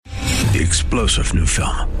The explosive new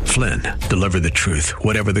film, Flynn, deliver the truth,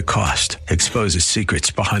 whatever the cost, exposes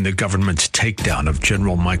secrets behind the government's takedown of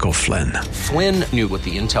General Michael Flynn. Flynn knew what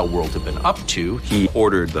the intel world had been up to. He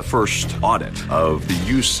ordered the first audit of the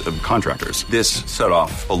use of contractors. This set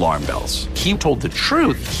off alarm bells. He told the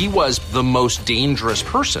truth. He was the most dangerous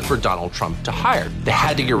person for Donald Trump to hire. They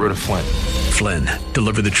had to get rid of Flynn. Flynn,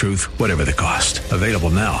 deliver the truth, whatever the cost. Available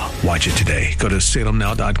now. Watch it today. Go to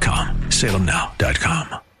salemnow.com.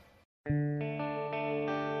 salemnow.com.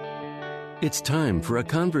 It's time for a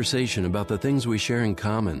conversation about the things we share in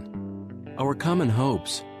common. Our common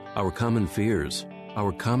hopes, our common fears,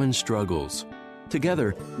 our common struggles.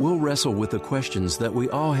 Together, we'll wrestle with the questions that we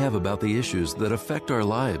all have about the issues that affect our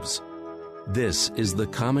lives. This is The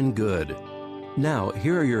Common Good. Now,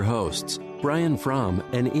 here are your hosts, Brian Fromm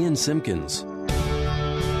and Ian Simpkins.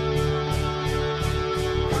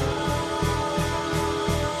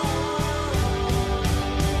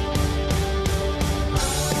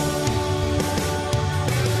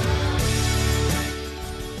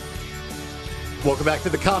 Welcome back to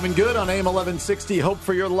The Common Good on AM 1160, Hope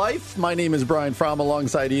for Your Life. My name is Brian Fromm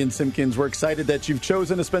alongside Ian Simpkins. We're excited that you've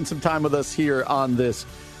chosen to spend some time with us here on this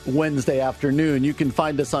Wednesday afternoon. You can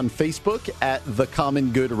find us on Facebook at The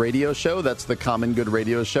Common Good Radio Show. That's The Common Good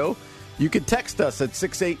Radio Show. You can text us at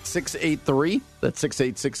 68683. That's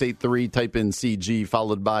 68683. Type in CG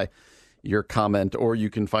followed by your comment, or you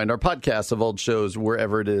can find our podcasts of old shows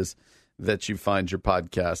wherever it is that you find your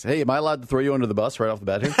podcast. Hey, am I allowed to throw you under the bus right off the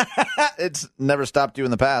bat here? It's never stopped you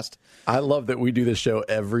in the past. I love that we do this show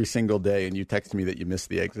every single day, and you text me that you missed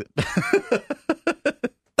the exit.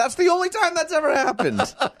 That's the only time that's ever happened.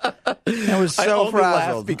 I was so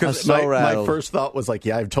frazzled. Because my first thought was like,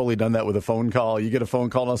 yeah, I've totally done that with a phone call. You get a phone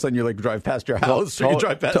call, and all of a sudden you like drive past your house, or you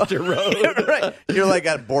drive past your road. Right. You're like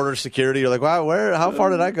at border security. You're like, wow, how far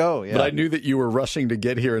did I go? Yeah. But I knew that you were rushing to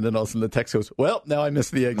get here, and then all of a sudden the text goes, well, now I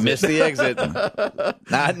missed the exit. Missed the exit.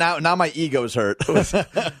 now my ego's hurt.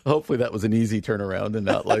 Hopefully that was an easy turnaround and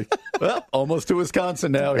not like, well, almost to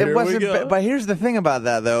Wisconsin now. Here we go. But here's the thing about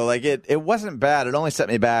that, though. Like it wasn't bad. It only set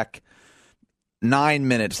me back 9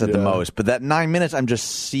 minutes at the most, but that 9 minutes I'm just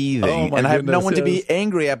seething, and I have no one to be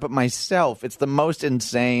angry at but myself. It's the most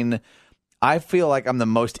insane. I feel like I'm the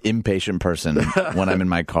most impatient person when I'm in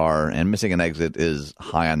my car, and missing an exit is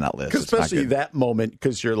high on that list. Especially that moment,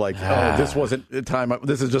 because you're like, oh, this wasn't a time.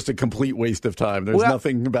 This is just a complete waste of time. There's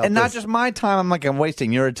nothing about and this. Not just my time. I'm like, I'm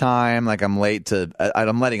wasting your time. Like I'm late to.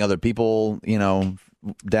 I'm letting other people,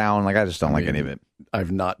 down. Like I just don't like any of it.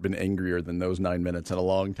 I've not been angrier than those 9 minutes in a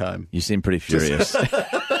long time. You seem pretty furious.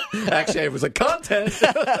 Actually, it was a content.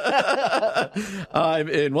 I'm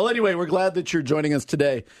in. Well, anyway, we're glad that you're joining us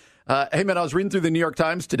today. Hey, man, I was reading through the New York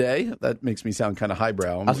Times today. That makes me sound kind of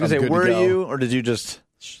highbrow. I was going to say, were you, or did you just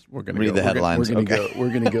read the headlines? We're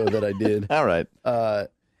going to go that I did. All right.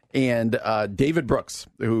 And David Brooks,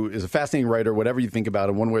 who is a fascinating writer, whatever you think about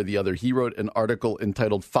him, one way or the other, he wrote an article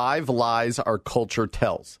entitled 5 Lies Our Culture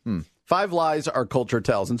Tells. 5 Lies Our Culture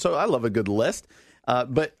Tells. And so I love a good list,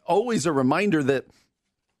 but always a reminder that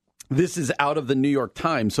this is out of the New York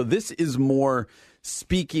Times. So this is more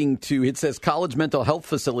speaking to, it says college mental health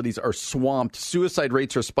facilities are swamped. Suicide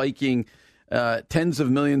rates are spiking. Tens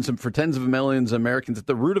of millions of Americans. At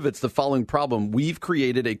the root of it's the following problem. We've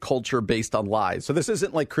created a culture based on lies. So this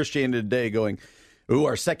isn't like Christianity Today going, ooh,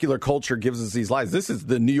 our secular culture gives us these lies. This is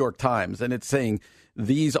the New York Times, and it's saying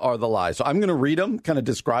these are the lies. So I'm going to read them, kind of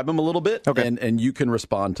describe them a little bit, and you can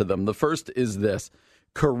respond to them. The first is this.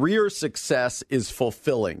 Career success is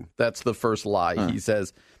fulfilling. That's the first lie. He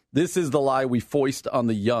says, this is the lie we foist on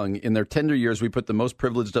the young. In their tender years, we put the most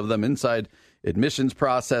privileged of them inside admissions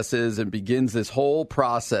processes, and begins this whole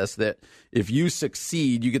process that if you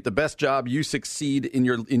succeed, you get the best job, you succeed in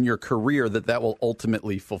your career, that will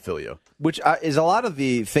ultimately fulfill you. Which is a lot of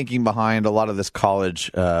the thinking behind a lot of this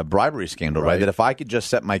college bribery scandal, right? That if I could just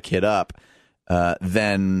set my kid up,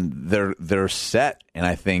 then they're set. And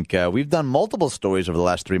I think we've done multiple stories over the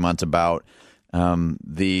last 3 months about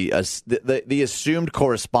the assumed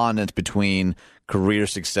correspondence between career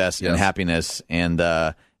success and happiness, and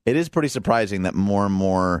it is pretty surprising that more and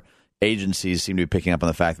more agencies seem to be picking up on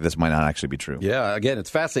the fact that this might not actually be true. Yeah, again, it's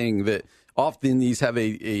fascinating that often these have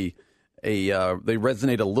they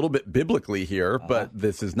resonate a little bit biblically here, but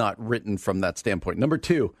this is not written from that standpoint. Number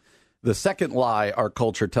 2, the second lie our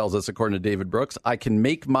culture tells us, according to David Brooks, I can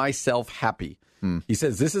make myself happy. He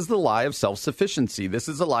says this is the lie of self-sufficiency. This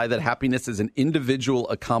is a lie that happiness is an individual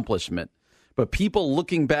accomplishment. But people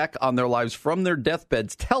looking back on their lives from their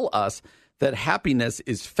deathbeds tell us that happiness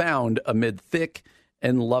is found amid thick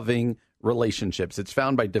and loving relationships. It's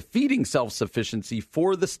found by defeating self-sufficiency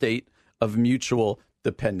for the state of mutual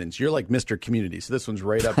dependence. You're like Mr. Community, so this one's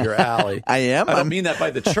right up your alley. I am. I don't mean that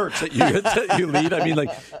by the church that you lead. I mean,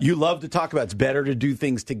 like, you love to talk about it's better to do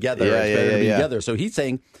things together. It's better to be together. So he's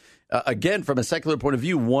saying, again, from a secular point of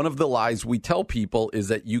view, one of the lies we tell people is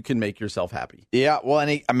that you can make yourself happy. Yeah, well,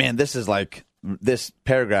 and this is like, this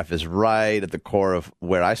paragraph is right at the core of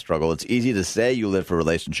where I struggle. It's easy to say you live for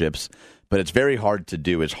relationships, but it's very hard to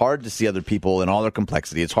do. It's hard to see other people in all their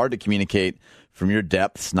complexity. It's hard to communicate from your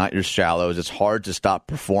depths, not your shallows. It's hard to stop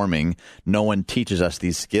performing. No one teaches us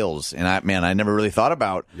these skills. And I never really thought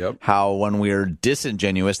about how when we're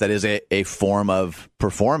disingenuous, that is a form of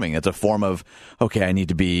performing. It's a form of, okay, I need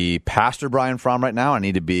to be Pastor Brian Fromm right now. I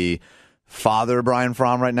need to be Father Brian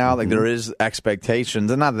Fromm right now. Like, there is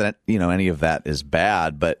expectations, and not that, any of that is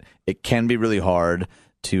bad, but it can be really hard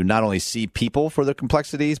to not only see people for their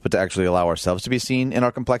complexities, but to actually allow ourselves to be seen in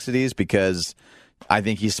our complexities, because I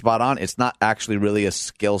think he's spot on. It's not actually really a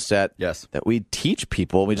skill set that we teach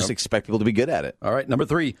people. We just expect people to be good at it. All right. Number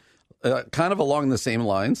 3, kind of along the same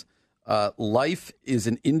lines, life is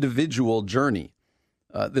an individual journey.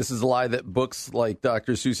 This is a lie that books like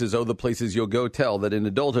Dr. Seuss's Oh, the Places You'll Go tell, that in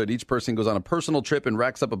adulthood, each person goes on a personal trip and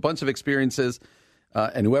racks up a bunch of experiences,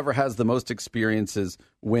 and whoever has the most experiences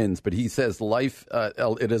wins. But he says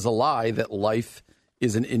it is a lie that life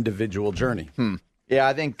is an individual journey. Yeah,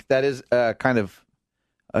 I think that is kind of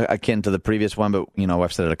akin to the previous one, but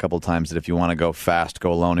I've said it a couple of times that if you want to go fast,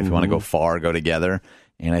 go alone. If you want to go far, go together.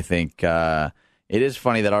 And I think it is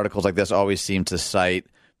funny that articles like this always seem to cite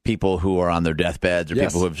people who are on their deathbeds or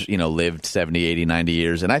people who have lived 70, 80, 90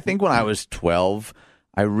 years. And I think when I was 12,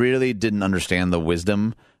 I really didn't understand the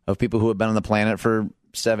wisdom of people who have been on the planet for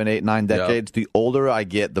 7, 8, 9 decades. The older I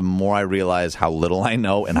get, the more I realize how little I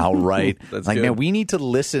know and how right. Like, man, we need to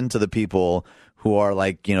listen to the people who are,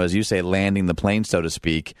 like, as you say, landing the plane, so to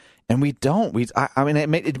speak. And we don't.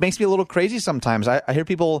 It makes me a little crazy sometimes. I hear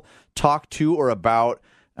people talk to or about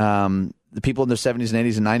the people in their 70s and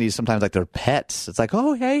 80s and 90s sometimes like they're pets. It's like,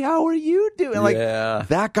 oh, hey, how are you doing? Like,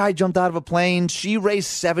 that guy jumped out of a plane. She raised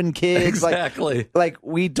 7 kids. Exactly. Like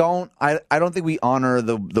we don't. I don't think we honor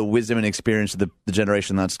the wisdom and experience of the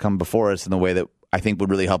generation that's come before us in the way that I think would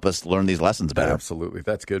really help us learn these lessons better. Absolutely.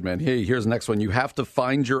 That's good, man. Hey, here's the next one. You have to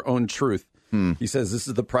find your own truth. He says this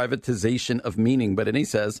is the privatization of meaning. But then he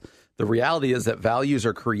says the reality is that values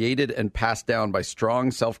are created and passed down by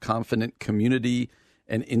strong, self-confident community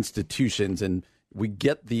and institutions. And we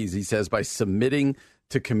get these, he says, by submitting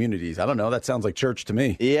to communities. I don't know. That sounds like church to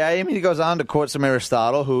me. Yeah, I mean, he goes on to quote some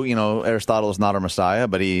Aristotle, who, Aristotle is not our Messiah,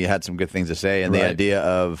 but he had some good things to say. And the idea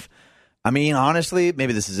of, honestly,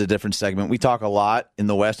 maybe this is a different segment. We talk a lot in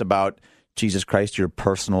the West about Jesus Christ, your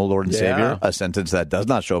personal Lord and Savior, a sentence that does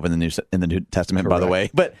not show up in the New Testament, by the way.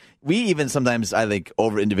 But we even sometimes, I think,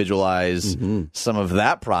 over-individualize some of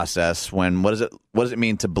that process when what does it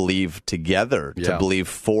mean to believe together, to believe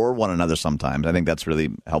for one another sometimes? I think that's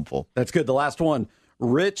really helpful. That's good. The last one.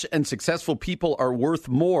 Rich and successful people are worth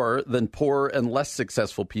more than poor and less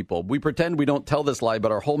successful people. We pretend we don't tell this lie,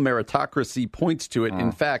 but our whole meritocracy points to it.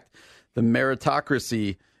 In fact, the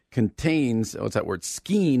meritocracy contains,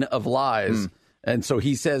 skein of lies. And so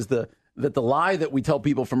he says that the lie that we tell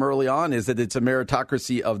people from early on is that it's a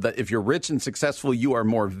meritocracy of that if you're rich and successful, you are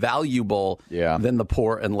more valuable than the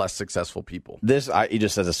poor and less successful people. He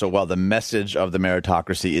just says it so well. The message of the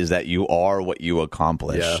meritocracy is that you are what you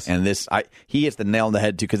accomplish. Yes. And he hits the nail on the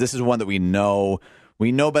head, too, because this is one that we know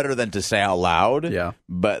better than to say out loud,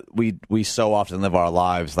 but we so often live our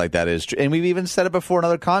lives like that is true. And we've even said it before in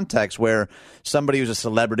other contexts where somebody who's a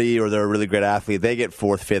celebrity or they're a really great athlete, they get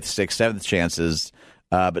 4th, 5th, 6th, 7th chances,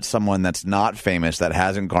 but someone that's not famous, that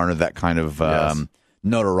hasn't garnered that kind of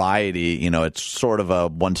notoriety, it's sort of a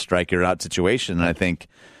one-strike-you're-out situation. And I think,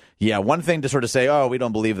 one thing to sort of say, oh, we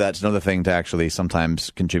don't believe that. It's another thing to actually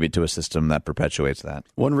sometimes contribute to a system that perpetuates that.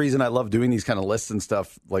 One reason I love doing these kind of lists and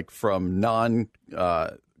stuff, like from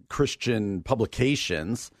non-Christian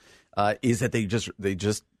publications, is that they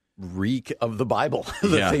just reek of the Bible,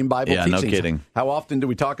 the same Bible teachings. No kidding. How often do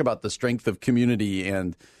we talk about the strength of community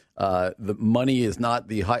and the money is not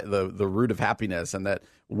the root of happiness, and that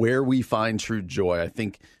where we find true joy? I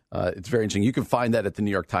think it's very interesting. You can find that at the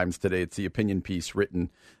New York Times today. It's the opinion piece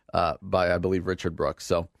written by, I believe, Richard Brooks.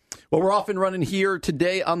 So, well, we're off and running here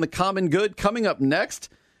today on The Common Good. Coming up next,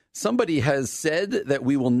 somebody has said that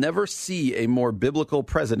we will never see a more biblical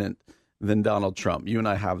president than Donald Trump. You and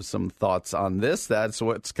I have some thoughts on this. That's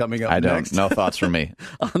what's coming up next. No thoughts from me.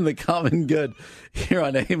 On The Common Good here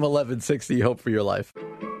on AM 1160, Hope for Your Life.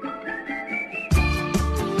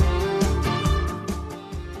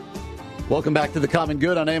 Welcome back to The Common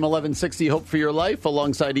Good on AM 1160, Hope for Your Life.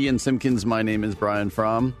 Alongside Ian Simpkins, my name is Brian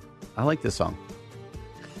Fromm. I like this song.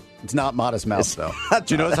 It's not Modest Mouse, though.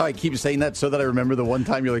 Do you notice how I keep saying that so that I remember the one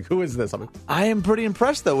time you're like, who is this? I'm like, I am pretty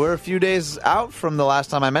impressed, though. We're a few days out from the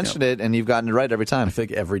last time I mentioned it, and you've gotten it right every time. I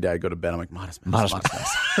think every day I go to bed, I'm like, Modest Mouse.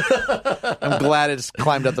 I'm glad it's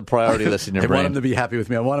climbed up the priority list in your brain. I want him to be happy with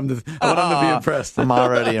me. I want him to be impressed. I'm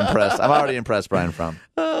already impressed, Brian Fromm.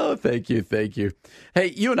 Oh, thank you.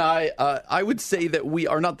 Hey, you and I would say that we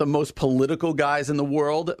are not the most political guys in the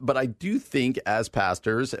world, but I do think as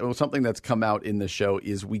pastors, something that's come out in the show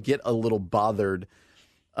is we get a little bothered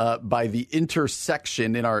by the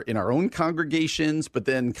intersection in our own congregations, but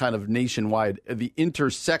then kind of nationwide, the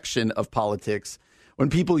intersection of politics when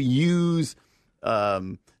people use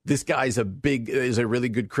this guy's is a really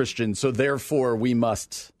good Christian, so therefore we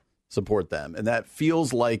must support them. And that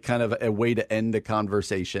feels like kind of a way to end the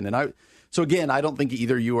conversation. And so again, I don't think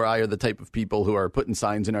either you or I are the type of people who are putting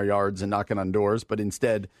signs in our yards and knocking on doors, but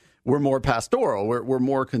instead we're more pastoral. We're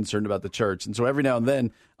more concerned about the church. And so every now and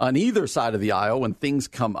then on either side of the aisle, when things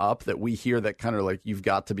come up that we hear that kind of like, you've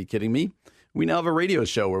got to be kidding me, we now have a radio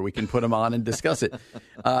show where we can put them on and discuss it.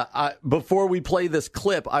 Before we play this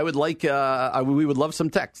clip, I would like we would love some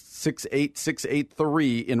text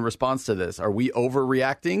 68683 in response to this. Are we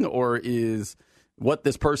overreacting, or is what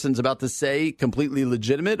this person's about to say completely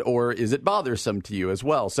legitimate, or is it bothersome to you as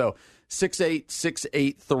well? So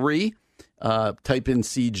 68683, type in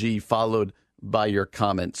CG followed by your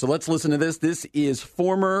comment. So let's listen to this. This is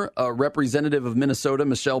former representative of Minnesota,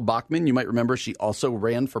 Michelle Bachmann. You might remember she also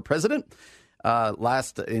ran for president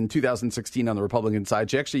last in 2016 on the Republican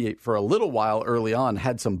side. She actually, for a little while early on,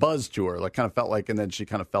 had some buzz to her, like kind of felt like, and then she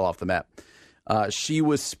kind of fell off the map. She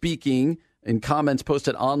was speaking in comments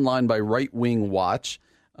posted online by Right Wing Watch.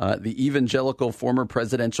 The evangelical former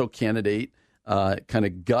presidential candidate kind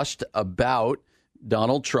of gushed about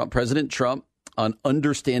Donald Trump, President Trump, on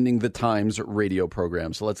Understanding the Times radio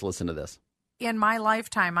program. So let's listen to this. In my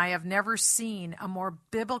lifetime, I have never seen a more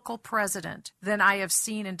biblical president than I have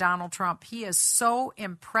seen in Donald Trump. He has so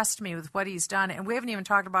impressed me with what he's done. And we haven't even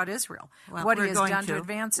talked about Israel, what he has done to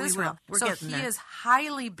advance Israel. So he is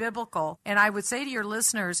highly biblical. And I would say to your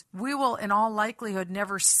listeners, we will in all likelihood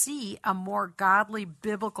never see a more godly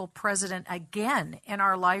biblical president again in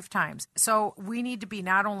our lifetimes. So we need to be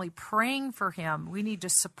not only praying for him, we need to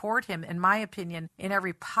support him, in my opinion, in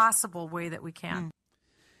every possible way that we can.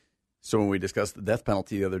 So when we discussed the death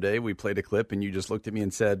penalty the other day, we played a clip and you just looked at me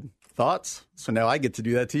and said, thoughts? So now I get to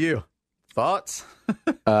do that to you. Thoughts?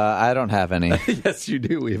 I don't have any. Yes, you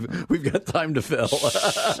do. We've got time to fill.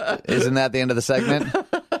 Isn't that the end of the segment?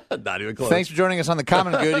 Not even close. Thanks for joining us on The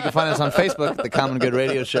Common Good. You can find us on Facebook, The Common Good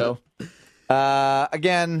Radio Show.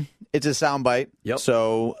 Again, it's a soundbite. Yep.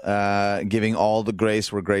 So giving all the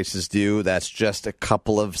grace where grace is due, that's just a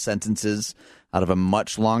couple of sentences out of a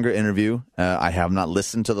much longer interview. I have not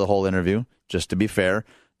listened to the whole interview, just to be fair.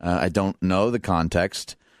 I don't know the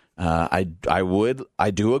context. I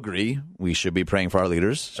do agree we should be praying for our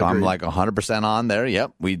leaders. So agreed. I'm like 100% on there.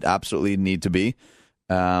 Yep, we absolutely need to be.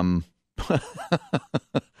 Can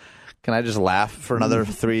I just laugh for another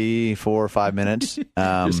 3, 4, 5 minutes?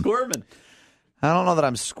 You're squirming. I don't know that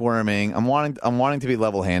I'm squirming. I'm wanting to be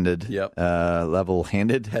level-handed. Yep.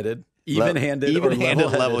 Level-handed. Headed. Even-handed. Even-handed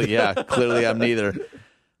level. Yeah. Clearly, I'm neither.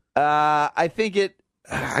 I think it.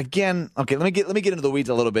 Again. Okay. Let me get into the weeds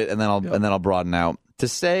a little bit, and then I'll broaden out. To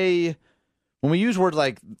say when we use words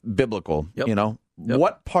like biblical,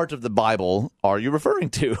 what part of the Bible are you referring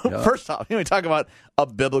to? Yep. First off, we talk about a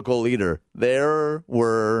biblical leader. There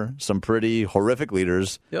were some pretty horrific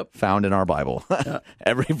leaders found in our Bible.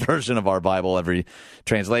 Every version of our Bible, every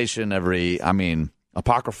translation,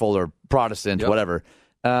 apocryphal or Protestant, whatever.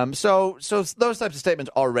 So those types of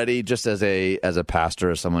statements already, just as a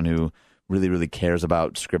pastor, as someone who really, really cares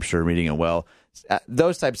about Scripture, reading it well,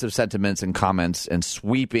 those types of sentiments and comments and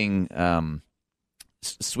sweeping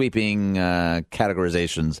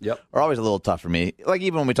categorizations are always a little tough for me. Like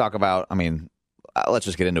even when we talk about, let's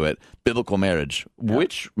just get into it. Biblical marriage. Yep.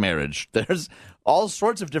 Which marriage? There's all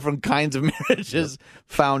sorts of different kinds of marriages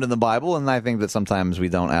found in the Bible, and I think that sometimes we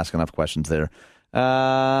don't ask enough questions there.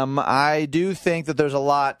 I do think that there's a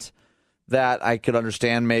lot that I could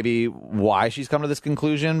understand maybe why she's come to this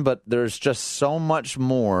conclusion, but there's just so much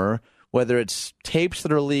more, whether it's tapes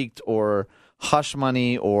that are leaked or hush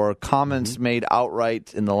money or comments made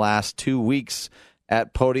outright in the last 2 weeks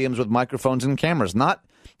at podiums with microphones and cameras. Not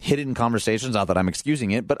hidden conversations, not that I'm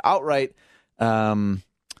excusing it, but outright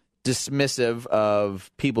dismissive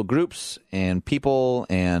of people groups and people.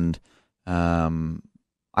 And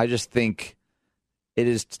I just think it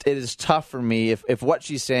is tough for me if what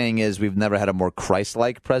she's saying is we've never had a more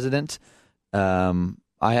Christ-like president.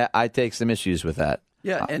 I take some issues with that.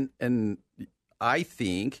 Yeah, and I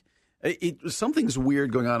think something's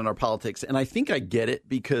weird going on in our politics, and I think I get it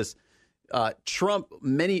because Trump,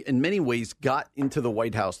 in many ways, got into the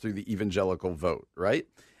White House through the evangelical vote, right?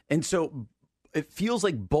 And so it feels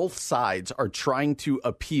like both sides are trying to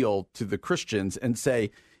appeal to the Christians and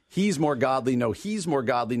say, he's more godly, no, he's more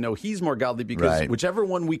godly, no, he's more godly, because whichever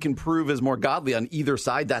one we can prove is more godly on either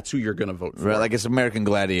side, that's who you're going to vote for. Right, like it's American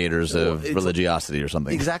Gladiators of religiosity or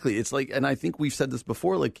something. Exactly. It's like, and I think we've said this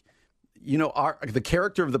before, like, you know, the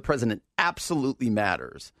character of the president absolutely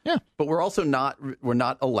matters. Yeah. But we're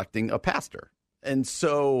not electing a pastor. And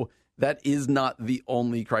so that is not the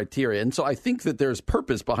only criteria. And so I think that there's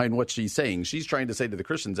purpose behind what she's saying. She's trying to say to the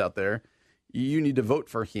Christians out there, you need to vote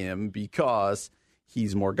for him because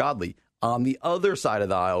he's more godly. On the other side of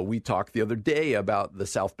the aisle, we talked the other day about the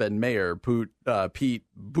South Bend mayor, Pete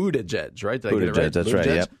Buttigieg, right? Did I get it right? That's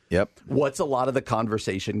Buttigieg? right, yep. What's a lot of the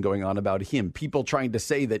conversation going on about him? People trying to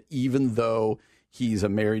say that even though he's a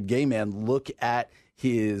married gay man, look at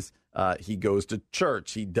his... he goes to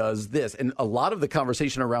church. He does this. And a lot of the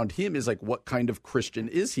conversation around him is like, what kind of Christian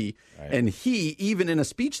is he? Right. And he, even in a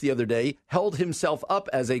speech the other day, held himself up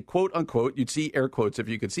as a quote unquote, you'd see air quotes if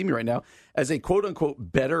you could see me right now, as a quote unquote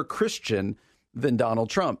better Christian than Donald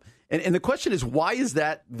Trump. And the question is, why is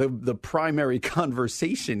that the primary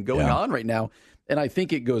conversation going on right now? And I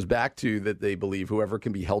think it goes back to that they believe whoever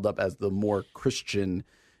can be held up as the more Christian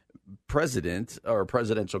president or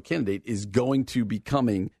presidential candidate is going to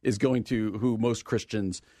who most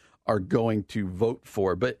Christians are going to vote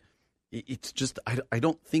for. But it's just, I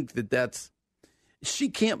don't think she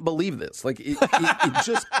can't believe this. Like it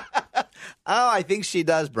just. Oh, I think she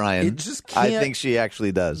does, Brian. It just can't. I think she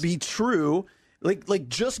actually does. Be true. Like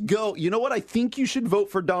just go. You know what? I think you should vote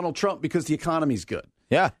for Donald Trump because the economy's good.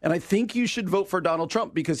 Yeah. And I think you should vote for Donald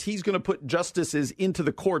Trump because he's going to put justices into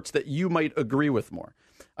the courts that you might agree with more.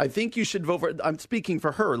 I think you should vote for, I'm speaking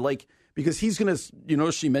for her, like, because he's going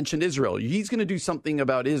to, she mentioned Israel. He's going to do something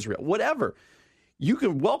about Israel, whatever. You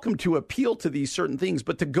can welcome to appeal to these certain things,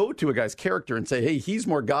 but to go to a guy's character and say, hey, he's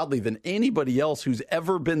more godly than anybody else who's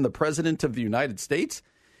ever been the president of the United States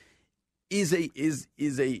is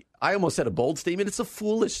a I almost said a bold statement. It's a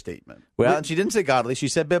foolish statement. Well, and she didn't say godly. She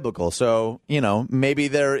said biblical. So, maybe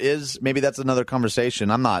that's another conversation.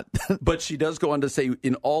 I'm not. But she does go on to say,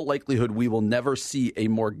 in all likelihood, we will never see a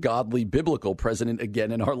more godly biblical president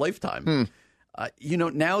again in our lifetime.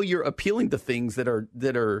 Now you're appealing to things that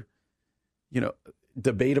are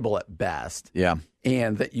debatable at best. Yeah.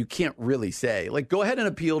 And that you can't really say. Like, go ahead and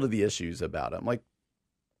appeal to the issues about them. Like,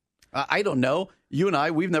 I don't know. You and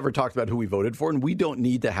I, we've never talked about who we voted for, and we don't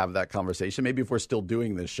need to have that conversation. Maybe if we're still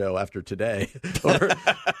doing this show after today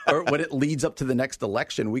or when it leads up to the next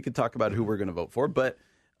election, we could talk about who we're going to vote for. But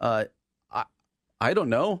I don't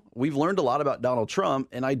know. We've learned a lot about Donald Trump,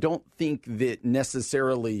 and I don't think that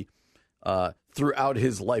necessarily throughout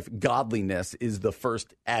his life, godliness is the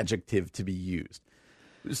first adjective to be used.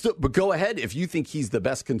 But go ahead. If you think he's the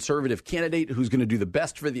best conservative candidate who's going to do the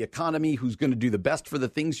best for the economy, who's going to do the best for the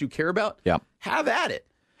things you care about, have at it.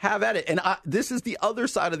 Have at it. And this is the other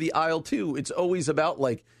side of the aisle, too. It's always about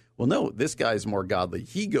like, well, no, this guy's more godly.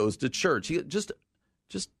 He goes to church. He just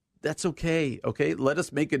that's okay. Okay, let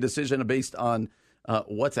us make a decision based on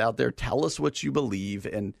what's out there. Tell us what you believe.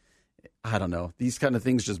 And I don't know. These kind of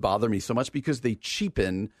things just bother me so much because they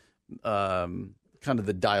cheapen kind of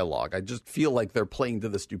the dialogue. I just feel like they're playing to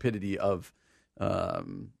the stupidity of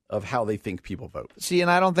how they think people vote. See,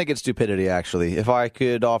 and I don't think it's stupidity, actually. If I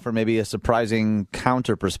could offer maybe a surprising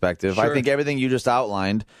counter perspective, I think everything you just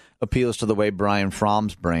outlined appeals to the way Brian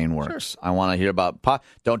Fromm's brain works. I want to hear about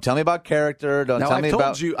don't tell me about character.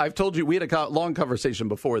 I've told you we had a long conversation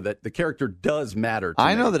before that the character does matter to me.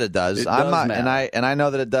 I know that it does. And I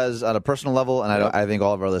know that it does on a personal level, and I think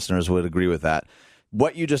all of our listeners would agree with that.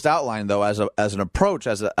 What you just outlined, though, as an approach,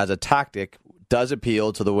 as a tactic, does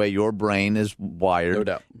appeal to the way your brain is wired, no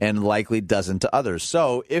doubt, and likely doesn't to others.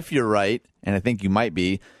 So if you're right, and I think you might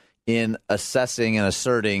be, in assessing and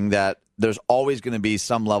asserting that there's always going to be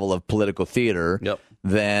some level of political theater,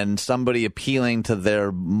 then somebody appealing to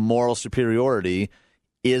their moral superiority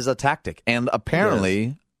is a tactic, and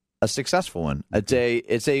apparently a successful one.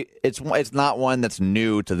 It's not one that's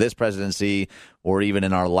new to this presidency or even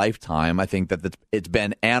in our lifetime. I think that it's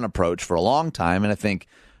been an approach for a long time, and I think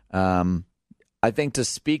to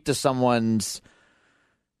speak to someone's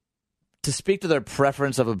to speak to their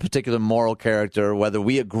preference of a particular moral character, whether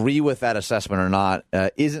we agree with that assessment or not,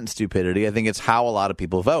 isn't stupidity. I think it's how a lot of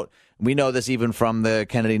people vote. We know this even from the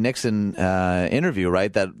Kennedy-Nixon interview,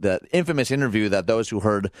 right? That infamous interview that those who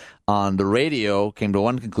heard on the radio came to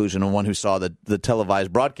one conclusion, and one who saw the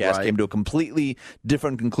televised broadcast came to a completely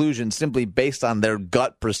different conclusion simply based on their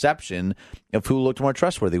gut perception of who looked more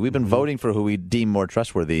trustworthy. We've been voting for who we deem more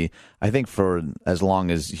trustworthy, I think, for as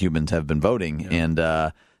long as humans have been voting. Yeah.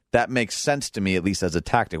 And that makes sense to me, at least as a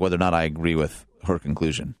tactic, whether or not I agree with her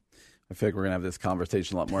conclusion. I feel like we're going to have this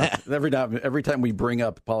conversation a lot more. Every time we bring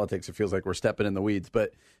up politics, it feels like we're stepping in the weeds.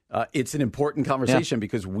 But it's an important conversation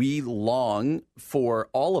because we long for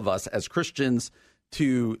all of us as Christians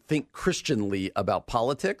to think Christianly about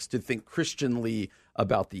politics, to think Christianly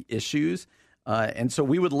about the issues. And so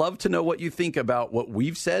we would love to know what you think about what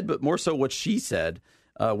we've said, but more so what she said.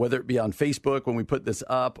 Whether it be on Facebook when we put this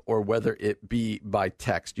up or whether it be by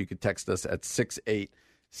text. You could text us at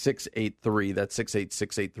 68683. That's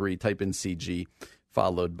 68683. Type in CG,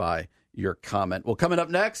 followed by your comment. Well, coming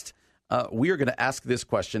up next, we are going to ask this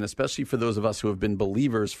question, especially for those of us who have been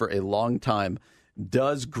believers for a long time.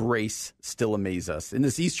 Does grace still amaze us? In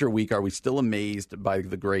this Easter week, are we still amazed by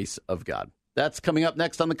the grace of God? That's coming up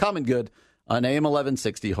next on The Common Good on AM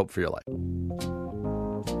 1160, Hope for Your Life.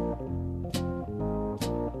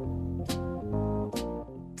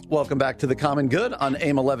 Welcome back to The Common Good on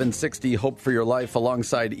AM 1160, Hope for Your Life,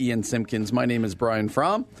 alongside Ian Simpkins. My name is Brian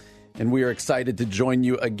Fromm, and we are excited to join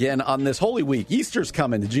you again on this Holy Week. Easter's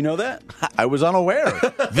coming. Did you know that? I was unaware.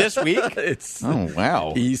 This week? Oh,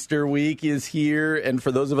 wow. Easter week is here, and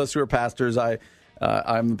for those of us who are pastors,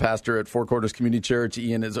 I'm the pastor at Four Quarters Community Church.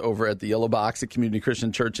 Ian is over at the Yellow Box at Community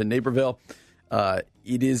Christian Church in Naperville.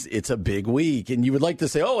 It's a big week, and you would like to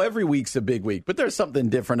say, oh, every week's a big week, but there's something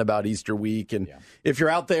different about Easter week. And if you're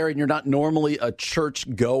out there and you're not normally a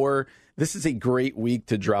church goer, this is a great week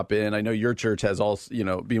to drop in. I know your church has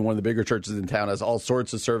being one of the bigger churches in town, has all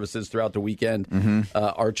sorts of services throughout the weekend. Mm-hmm.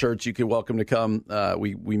 Our church, you can welcome to come.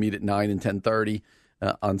 We meet at 9 and 10:30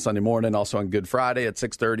 on Sunday morning, also on Good Friday at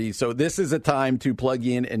 6:30. So this is a time to plug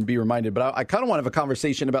in and be reminded. But I kind of want to have a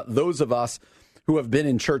conversation about those of us who have been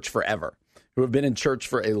in church forever, who have been in church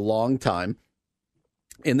for a long time.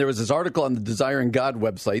 And there was this article on the Desiring God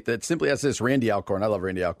website that simply has this. Randy Alcorn. I love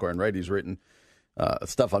Randy Alcorn, right? He's written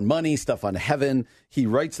stuff on money, stuff on heaven. He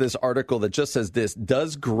writes this article that just says this: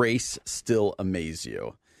 does grace still amaze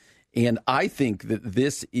you? And I think that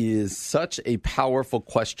this is such a powerful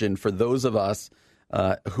question for those of us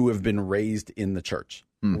who have been raised in the church,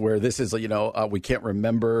 where this is, we can't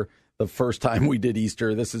remember the first time we did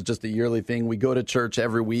Easter. This is just a yearly thing. We go to church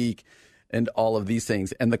every week and all of these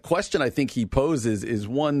things. And the question I think he poses is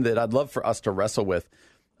one that I'd love for us to wrestle with.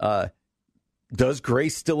 Does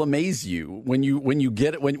grace still amaze you when you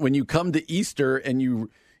get it, when you come to Easter and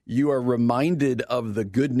you are reminded of the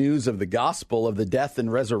good news of the gospel of the death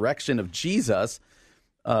and resurrection of Jesus?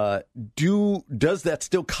 Does that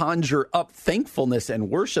still conjure up thankfulness and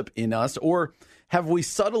worship in us, or have we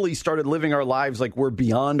subtly started living our lives like we're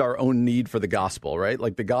beyond our own need for the gospel, right?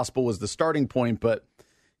 Like the gospel was the starting point, but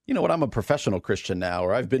you know what? I'm a professional Christian now,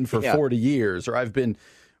 or I've been for 40 years, or I've been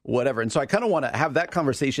whatever. And so I kind of want to have that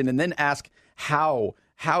conversation and then ask how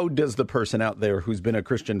does the person out there who's been a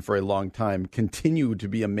Christian for a long time continue to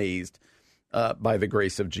be amazed by the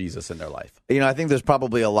grace of Jesus in their life? I think there's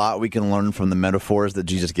probably a lot we can learn from the metaphors that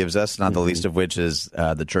Jesus gives us, not the least of which is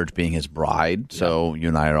the church being his bride. So you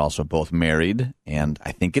and I are also both married, and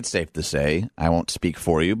I think it's safe to say, I won't speak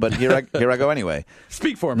for you, but here I go anyway.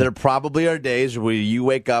 Speak for me. There probably are days where you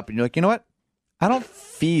wake up and you're like, you know what? I don't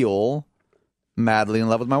feel madly in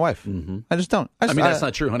love with my wife. Mm-hmm. I just don't. That's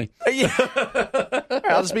not true, honey. Yeah.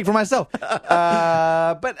 I'll just speak for myself.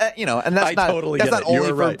 And that's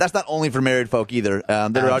that's not only for married folk either.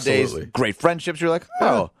 There are days, great friendships. You're like, I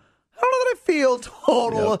don't know that I feel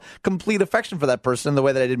total, complete affection for that person the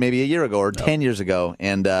way that I did maybe a year ago or 10 years ago.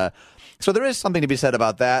 And so there is something to be said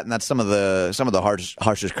about that. And that's some of the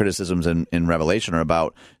harshest criticisms in Revelation are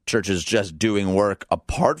about churches just doing work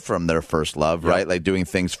apart from their first love, right? Like doing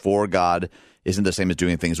things for God isn't the same as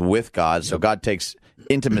doing things with God. So God takes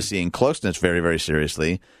intimacy and closeness very, very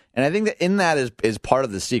seriously. And I think that in that is part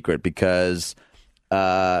of the secret, because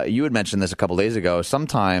you had mentioned this a couple days ago.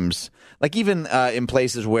 Sometimes, like even in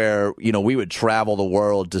places where, we would travel the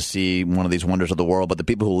world to see one of these wonders of the world, but the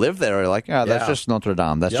people who live there are like, that's just Notre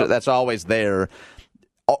Dame. That's always there.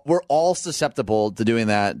 We're all susceptible to doing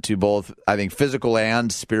that to both, I think, physical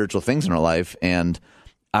and spiritual things in our life. And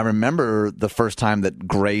I remember the first time that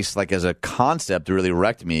grace, like as a concept, really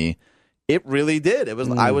wrecked me. It really did. It was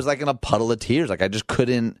I was like in a puddle of tears. Like I just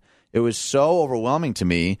couldn't. It was so overwhelming to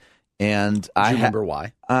me. And Do you remember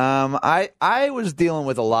why? I was dealing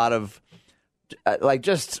with a lot of like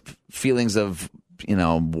just feelings of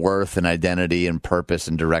worth and identity and purpose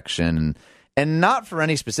and direction, and not for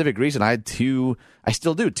any specific reason. I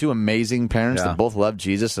still do two amazing parents that both loved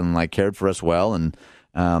Jesus and like cared for us well, and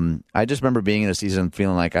I just remember being in a season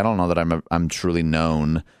feeling like I don't know that I'm truly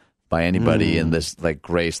known by anybody in this like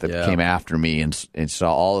grace that came after me and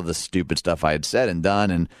saw all of the stupid stuff I had said and done,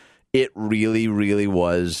 and it really, really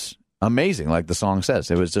was amazing. Like the song says,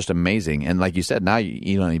 it was just amazing. And like you said, now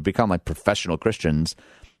you become like professional Christians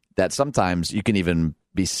that sometimes you can even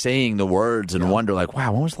be saying the words and wonder like,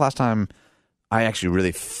 wow, when was the last time I actually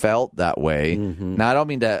really felt that way? Now, I don't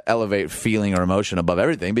mean to elevate feeling or emotion above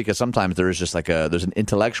everything, because sometimes there is just like there's an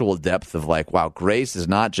intellectual depth of like, wow, grace is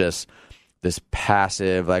not just this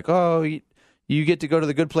passive, like, oh, you get to go to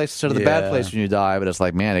the good place instead of the bad place when you die. But it's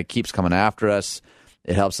like, man, it keeps coming after us.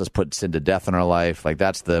 It helps us put sin to death in our life. Like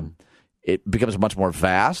it becomes much more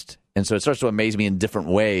vast. And so it starts to amaze me in different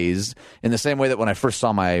ways. In the same way that when I first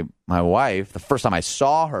saw my wife, the first time I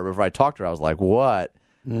saw her before I talked to her, I was like, what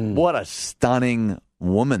a stunning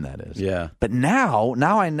woman that is. Yeah. But now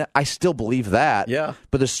I still believe that. Yeah.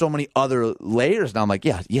 But there's so many other layers now. I'm like,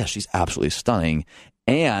 yeah, she's absolutely stunning.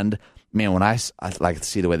 And man, when I like to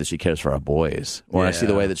see the way that she cares for our boys, or I see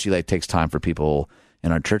the way that she like takes time for people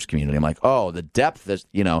in our church community, I'm like, oh, the depth that,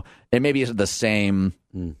 it maybe isn't the same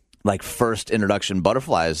like first introduction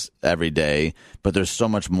butterflies every day, but there's so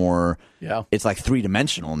much more. Yeah. It's like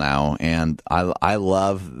 3-dimensional now. And I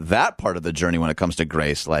love that part of the journey when it comes to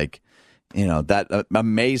grace. Like, that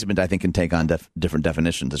amazement, I think, can take on different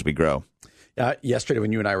definitions as we grow. Yesterday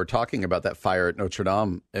when you and I were talking about that fire at Notre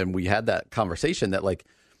Dame, and we had that conversation that like,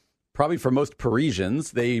 probably for most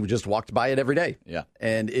Parisians, they just walked by it every day. Yeah.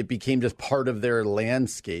 And it became just part of their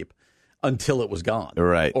landscape until it was gone.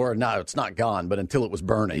 Right. Or no, it's not gone, but until it was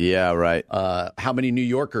burning. Yeah, right. How many New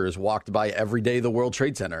Yorkers walked by every day the World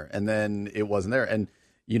Trade Center, and then it wasn't there? And,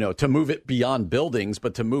 to move it beyond buildings,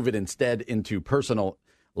 but to move it instead into personal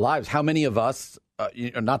lives. How many of us,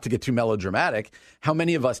 not to get too melodramatic, how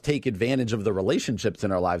many of us take advantage of the relationships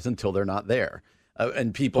in our lives until they're not there?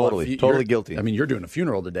 And people totally guilty. I mean, you're doing a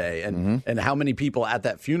funeral today, and how many people at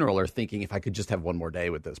that funeral are thinking, if I could just have one more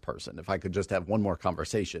day with this person, if I could just have one more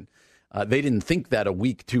conversation. They didn't think that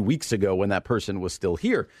 2 weeks ago when that person was still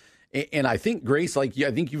here. And I think, Grace, I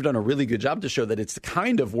think you've done a really good job to show that it's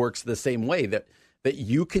kind of works the same way, that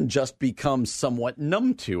you can just become somewhat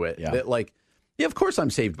numb to it. Yeah. That like, yeah, of course I'm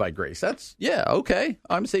saved by grace. Okay,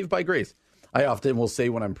 I'm saved by grace. I often will say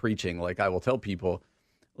when I'm preaching, like I will tell people,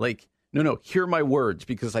 like, no, hear my words,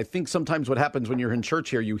 because I think sometimes what happens when you're in church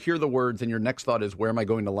here, you hear the words and your next thought is, where am I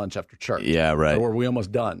going to lunch after church? Yeah, right. Or are we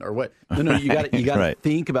almost done? Or what? No, you got to right.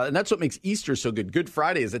 think about it. And that's what makes Easter so good. Good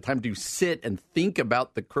Friday is a time to sit and think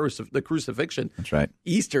about the crucifixion. That's right.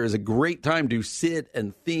 Easter is a great time to sit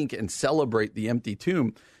and think and celebrate the empty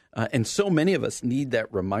tomb. And so many of us need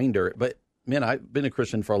that reminder. But man, I've been a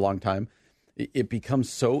Christian for a long time. It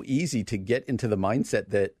becomes so easy to get into the mindset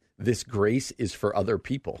that this grace is for other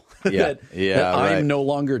people. that right. I'm no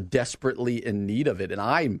longer desperately in need of it, and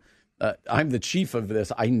I'm the chief of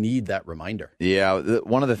this. I need that reminder. Yeah,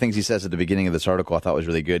 one of the things he says at the beginning of this article I thought was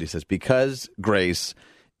really good. He says, because grace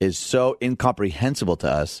is so incomprehensible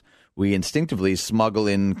to us, we instinctively smuggle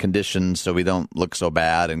in conditions so we don't look so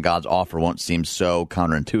bad, and God's offer won't seem so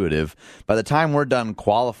counterintuitive. By the time we're done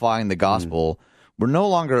qualifying the gospel, we're no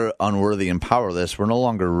longer unworthy and powerless. We're no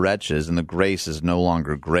longer wretches, and the grace is no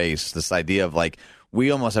longer grace. This idea of like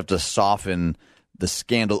we almost have to soften the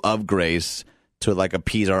scandal of grace to like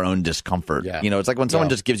appease our own discomfort. Yeah. It's like when someone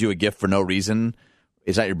just gives you a gift for no reason.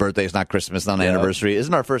 It's not your birthday. It's not Christmas. It's not an anniversary.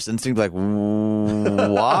 Isn't our first instinct like,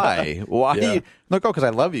 why? Why? Yeah. Like, because I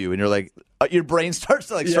love you. And you're like, your brain starts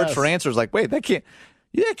to like search for answers. Like, wait, that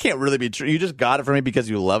can't really be true. You just got it from me because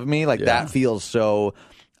you love me. Like that feels so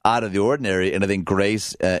out of the ordinary. And I think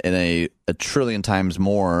grace, in a trillion times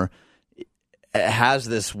more, has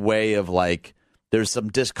this way of like, there's some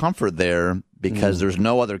discomfort there because there's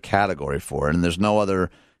no other category for it and there's no other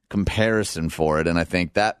comparison for it. And I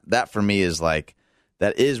think that for me is like,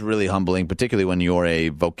 that is really humbling, particularly when you're a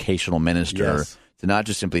vocational minister, to not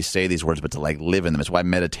just simply say these words, but to like live in them. It's why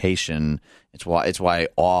meditation, it's why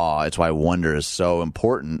awe, it's why wonder is so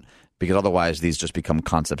important. Because otherwise, these just become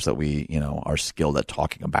concepts that we, are skilled at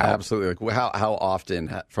talking about. Absolutely. Like how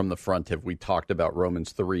often from the front have we talked about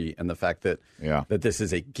Romans 3 and the fact that that this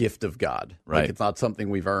is a gift of God? Right. Like it's not something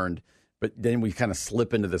we've earned. But then we kind of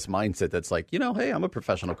slip into this mindset that's like, hey, I'm a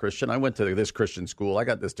professional Christian. I went to this Christian school. I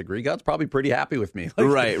got this degree. God's probably pretty happy with me.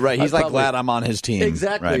 Right. He's glad I'm on his team.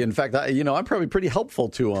 Exactly. Right. In fact, I'm probably pretty helpful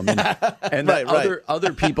to him. And right.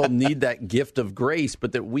 other people need that gift of grace,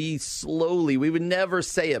 but that we would never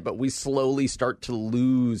say it, but we slowly start to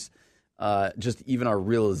lose just even our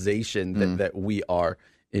realization that we are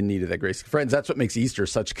in need of that grace. Friends, that's what makes Easter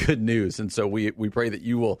such good news. And so we pray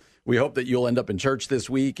that we hope that you'll end up in church this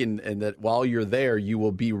week and that while you're there, you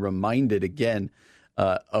will be reminded again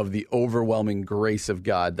of the overwhelming grace of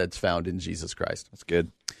God that's found in Jesus Christ. That's good.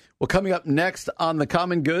 Well, coming up next on The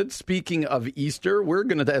Common Good, speaking of Easter, we're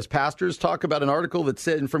going to, as pastors, talk about an article that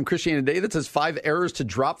said from Christianity Today that says 5 errors to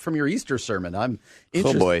drop from your Easter sermon. I'm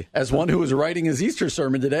interested. Oh, boy. As one who was writing his Easter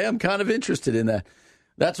sermon today, I'm kind of interested in that.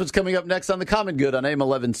 That's what's coming up next on The Common Good on AM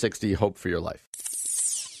 1160, Hope for Your Life.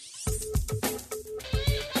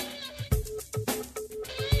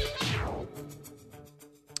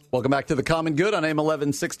 Welcome back to The Common Good on AM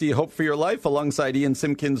 1160, Hope for Your Life. Alongside Ian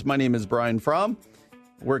Simpkins, my name is Brian Fromm.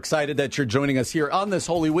 We're excited that you're joining us here on this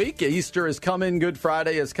Holy Week. Easter is coming, Good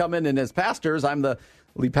Friday is coming, and as pastors, I'm the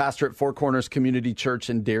lead pastor at Four Corners Community Church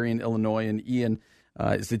in Darien, Illinois, and Ian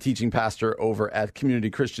is the teaching pastor over at Community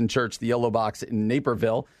Christian Church, the Yellow Box in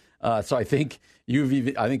Naperville. So I think you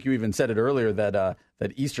even said it earlier that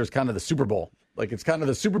Easter is kind of the Super Bowl. Like it's kind of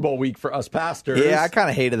the Super Bowl week for us pastors. Yeah, I kind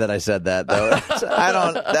of hated that I said that though.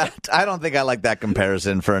 I don't think I like that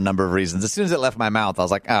comparison for a number of reasons. As soon as it left my mouth, I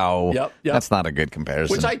was like, oh, Yep. That's not a good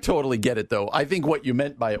comparison. Which I totally get it though. I think what you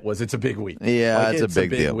meant by it was it's a big week. Yeah, it's a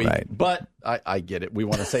big deal, week. right? But I get it. We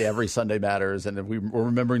want to say every Sunday matters, and if we're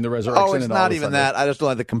remembering the resurrection. Oh, it's and not all even Sundays. that. I just don't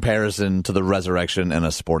like the comparison to the resurrection in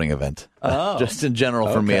a sporting event. Oh. Just in general,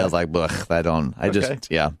 for me, I was like, ugh, I don't. I just,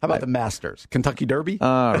 yeah. How about the Masters? Kentucky Derby?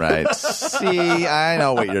 All right. See, I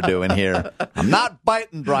know what you're doing here. I'm not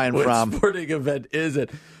biting, Brian Fromm. What sporting event is it?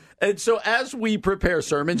 And so as we prepare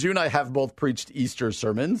sermons, you and I have both preached Easter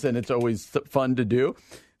sermons, and it's always fun to do.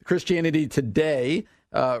 Christianity Today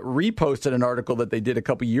reposted an article that they did a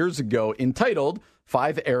couple years ago entitled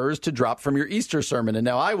 5 Errors to Drop from Your Easter Sermon. And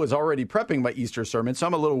now I was already prepping my Easter sermon, so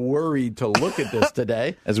I'm a little worried to look at this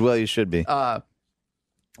today. As well you should be. And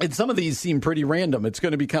some of these seem pretty random. It's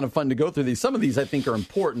going to be kind of fun to go through these. Some of these I think are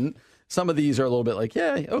important. Some of these are a little bit like,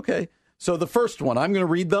 yeah, okay. So the first one, I'm going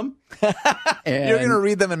to read them. And you're going to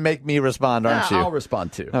read them and make me respond, aren't you? I'll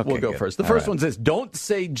respond too. Okay, we'll go good. first. The first one says, don't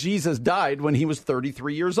say Jesus died when he was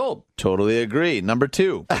 33 years old. Totally agree. Number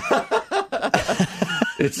 2.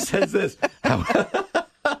 It says this.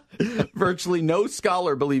 Virtually no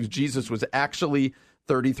scholar believes Jesus was actually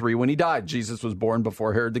 33 when he died. Jesus was born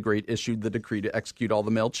before Herod the Great issued the decree to execute all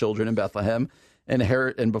the male children in Bethlehem.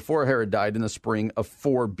 And before Herod died in the spring of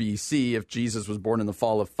 4 BC, if Jesus was born in the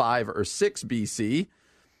fall of 5 or 6 BC,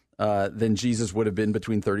 then Jesus would have been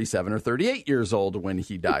between 37 or 38 years old when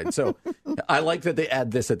he died. So I like that they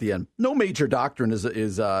add this at the end. No major doctrine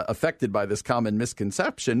is affected by this common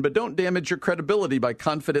misconception, but don't damage your credibility by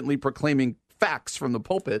confidently proclaiming facts from the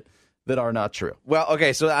pulpit that are not true. Well,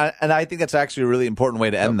 okay, so I think that's actually a really important way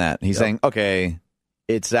to end that. He's saying, okay,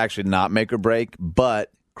 it's actually not make or break,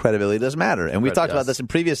 but credibility does matter. And we talked about this in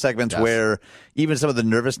previous segments where even some of the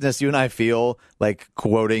nervousness you and I feel, like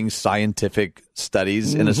quoting scientific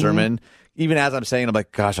studies in a sermon, even as I'm saying, I'm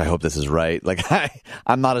like, gosh, I hope this is right. Like,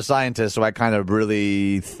 I'm not a scientist, so I kind of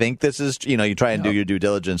really think this is, you try and do your due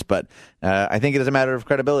diligence. But I think it is a matter of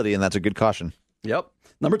credibility, and that's a good caution. Yep.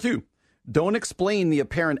 Number 2. Don't explain the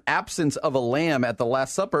apparent absence of a lamb at the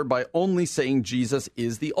Last Supper by only saying Jesus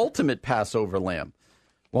is the ultimate Passover lamb.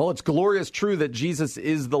 While it's glorious true that Jesus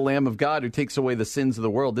is the Lamb of God who takes away the sins of the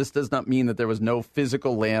world, this does not mean that there was no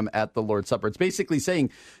physical lamb at the Lord's Supper. It's basically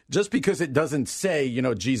saying just because it doesn't say,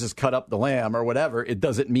 Jesus cut up the lamb or whatever, it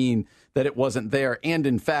doesn't mean that it wasn't there. And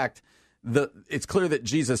in fact, it's clear that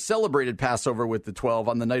Jesus celebrated Passover with the 12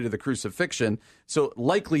 on the night of the crucifixion. So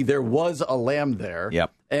likely there was a lamb there.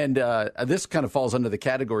 Yep. And this kind of falls under the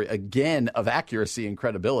category, again, of accuracy and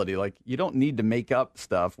credibility. Like, you don't need to make up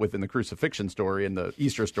stuff within the crucifixion story and the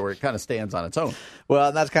Easter story. It kind of stands on its own. Well,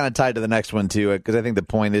 and that's kind of tied to the next one, too, because I think the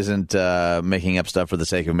point isn't making up stuff for the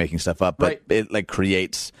sake of making stuff up, but it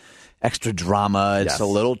creates extra drama. It's a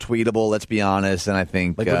little tweetable, let's be honest. And I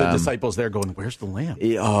think were the disciples there going, where's the lamb?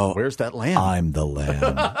 Where's that lamb? I'm the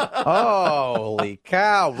lamb. Holy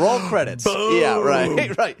cow. Roll credits. Boom. Yeah,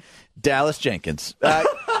 right. Dallas Jenkins.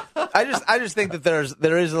 I just think that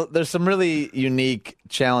there's some really unique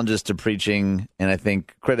challenges to preaching, and I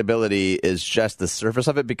think credibility is just the surface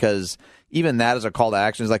of it, because even that is a call to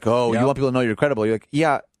action. It's like, you want people to know you're credible. You're like,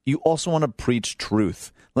 yeah, you also want to preach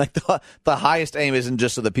truth. Like the highest aim isn't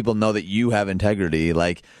just so that people know that you have integrity.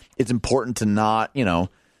 Like it's important to not,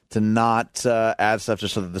 add stuff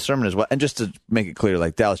just so that the sermon is well. And just to make it clear,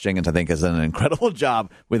 like Dallas Jenkins, I think, has done an incredible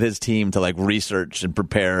job with his team to like research and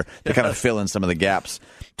prepare to kind of fill in some of the gaps.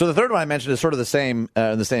 So the third one I mentioned is sort of the same,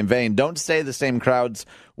 in the same vein. Don't say the same crowds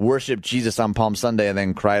worship Jesus on Palm Sunday and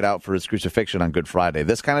then cried out for his crucifixion on Good Friday.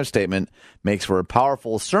 This kind of statement makes for a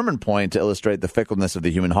powerful sermon point to illustrate the fickleness of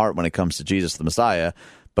the human heart when it comes to Jesus the Messiah.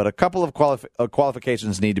 But a couple of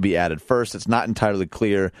qualifications need to be added. First, it's not entirely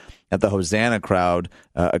clear that the Hosanna crowd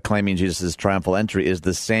acclaiming Jesus' triumphal entry is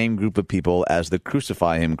the same group of people as the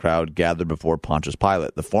Crucify Him crowd gathered before Pontius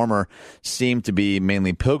Pilate. The former seem to be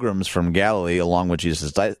mainly pilgrims from Galilee along with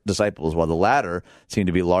Jesus' disciples, while the latter seem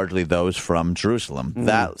to be largely those from Jerusalem.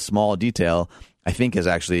 That small detail, I think, is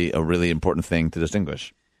actually a really important thing to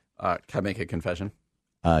distinguish. Can I make a confession?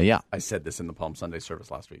 Yeah. I said this in the Palm Sunday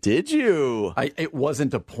service last week. Did you? It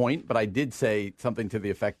wasn't a point, but I did say something to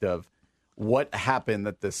the effect of what happened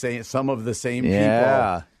that some of the same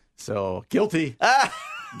people. So guilty.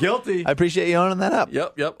 Guilty. I appreciate you owning that up.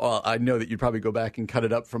 Yep. Well, I know that you'd probably go back and cut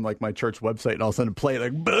it up from like my church website and all of a sudden play it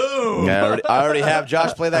like boom. Yeah, I already have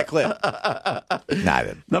Josh play that clip. Nah, I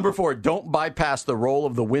didn't. Number 4, don't bypass the role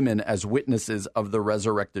of the women as witnesses of the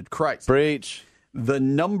resurrected Christ. Preach. The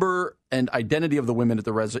number and identity of the women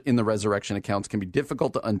in the resurrection accounts can be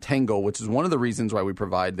difficult to untangle, which is one of the reasons why we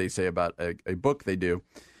provide, they say, about a book they do.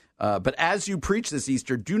 But as you preach this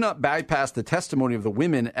Easter, do not bypass the testimony of the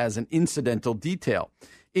women as an incidental detail.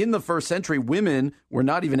 In the first century, women were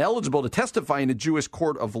not even eligible to testify in a Jewish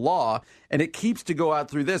court of law, and it keeps to go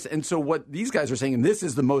out through this. And so what these guys are saying, and this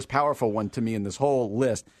is the most powerful one to me in this whole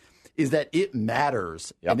list, is that it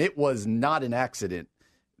matters, and it was not an accident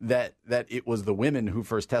that it was the women who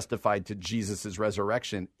first testified to Jesus'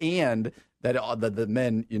 resurrection, and that the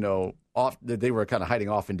men, that they were kind of hiding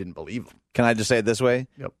off and didn't believe him. Can I just say it this way?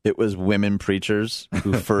 Yep. It was women preachers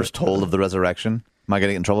who first told of the resurrection. Am I going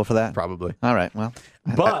to get in trouble for that? Probably. All right. Well,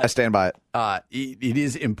 but I stand by it. It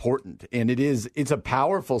is important, and it's a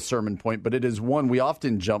powerful sermon point, but it is one we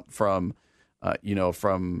often jump from,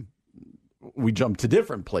 we jump to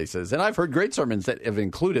different places. And I've heard great sermons that have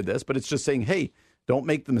included this, but it's just saying, hey, don't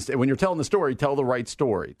make the mistake. When you're telling the story, tell the right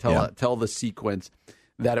story. Tell the sequence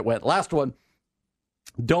that it went. Last one.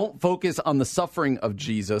 Don't focus on the suffering of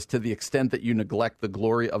Jesus to the extent that you neglect the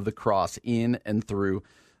glory of the cross in and through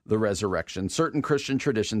the resurrection. Certain Christian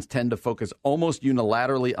traditions tend to focus almost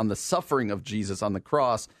unilaterally on the suffering of Jesus on the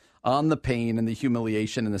cross, on the pain and the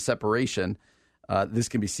humiliation and the separation. This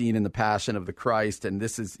can be seen in the Passion of the Christ, and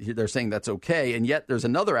they're saying that's okay. And yet there's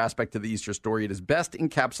another aspect to the Easter story. It is best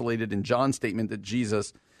encapsulated in John's statement that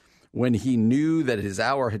Jesus, when he knew that his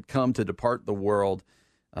hour had come to depart the world,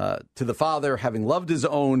 to the Father, having loved his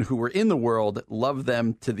own who were in the world, loved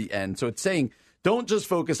them to the end. So it's saying, don't just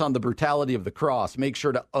focus on the brutality of the cross. Make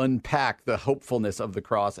sure to unpack the hopefulness of the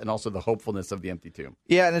cross and also the hopefulness of the empty tomb.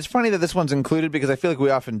 Yeah, and it's funny that this one's included because I feel like we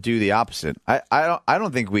often do the opposite. I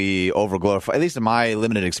don't think we overglorify, at least in my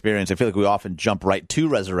limited experience, I feel like we often jump right to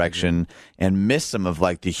resurrection and miss some of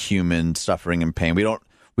like the human suffering and pain. We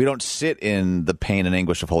don't sit in the pain and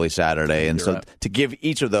anguish of Holy Saturday. And so to give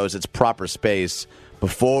each of those its proper space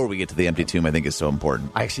before we get to the empty tomb, I think is so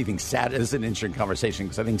important. I actually think Saturday is an interesting conversation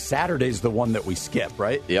because I think Saturday's the one that we skip,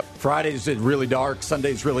 right? Yep. Friday's really dark,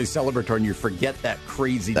 Sunday's really celebratory, and you forget that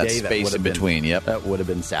crazy day that space in between. Yep, that would have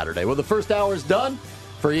been Saturday. Well, the first hour is done.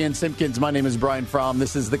 For Ian Simpkins, my name is Brian Fromm.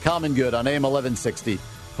 This is The Common Good on AM 1160.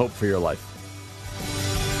 Hope for your life.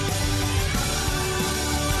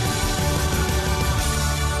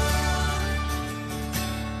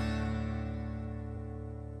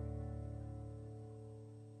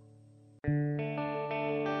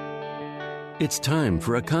 It's time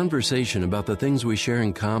for a conversation about the things we share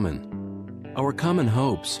in common. Our common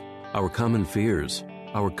hopes, our common fears,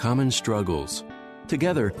 our common struggles.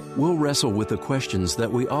 Together, we'll wrestle with the questions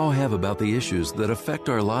that we all have about the issues that affect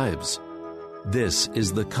our lives. This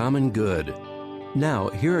is The Common Good. Now,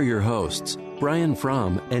 here are your hosts, Brian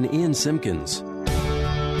Fromm and Ian Simpkins.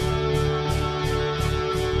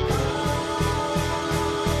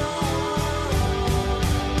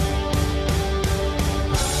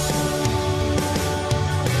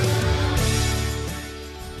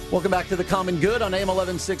 Welcome back to The Common Good on AM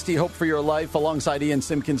 1160, Hope for Your Life, alongside Ian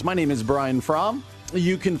Simpkins. My name is Brian Fromm.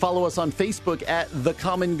 You can follow us on Facebook at The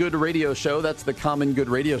Common Good Radio Show. That's The Common Good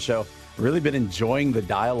Radio Show. Really been enjoying the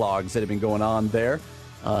dialogues that have been going on there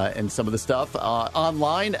and some of the stuff.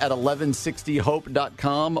 Online at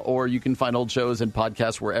 1160hope.com, or you can find old shows and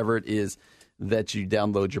podcasts wherever it is that you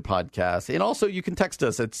download your podcast. And also you can text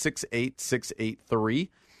us at 68683.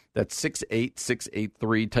 That's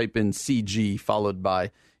 68683. Type in CG followed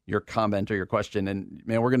by your comment or your question. And,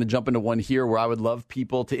 man, we're going to jump into one here where I would love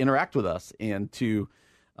people to interact with us and to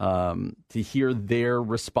hear their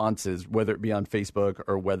responses, whether it be on Facebook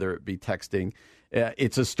or whether it be texting.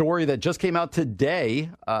 It's a story that just came out today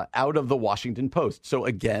out of the Washington Post. So,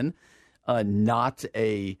 again, not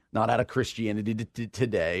out of Christianity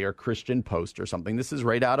Today or Christian Post or something. This is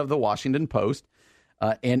right out of the Washington Post.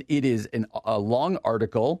 And it is a long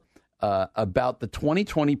article about the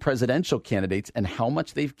 2020 presidential candidates and how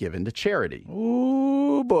much they've given to charity.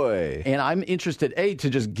 Ooh, boy. And I'm interested, to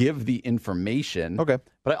just give the information. Okay.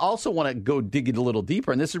 But I also want to go dig it a little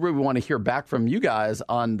deeper. And this is where we want to hear back from you guys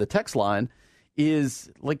on the text line is,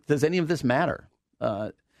 like, does any of this matter?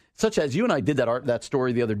 Such as you and I did that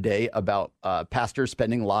story the other day about pastors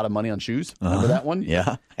spending a lot of money on shoes. Remember that one?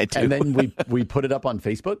 Yeah, I do. And then we put it up on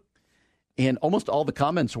Facebook. And almost all the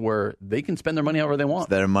comments were, they can spend their money however they want.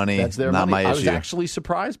 It's their money. That's their not money. my I issue. was actually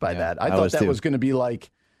surprised by that. I thought that was going to be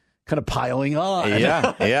like kind of piling on.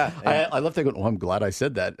 Yeah. I left there going, I'm glad I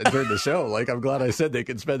said that during the show. Like, I'm glad I said they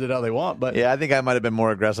can spend it how they want. But yeah, I think I might have been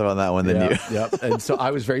more aggressive on that one than you. Yeah. And so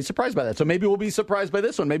I was very surprised by that. So maybe we'll be surprised by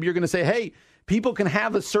this one. Maybe you're going to say, hey, people can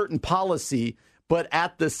have a certain policy, but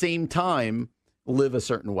at the same time live a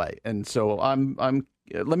certain way. And so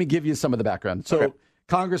let me give you some of the background. So. Okay.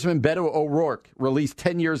 Congressman Beto O'Rourke released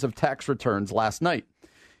 10 years of tax returns last night.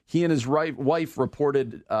 He and his wife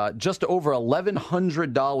reported just over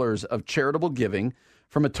 $1,100 of charitable giving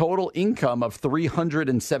from a total income of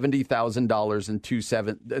 $370,000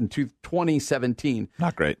 in 2017.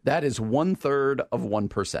 Not great. That is 1/3 of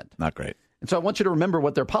 1%. Not great. And so I want you to remember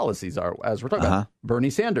what their policies are as we're talking about. Bernie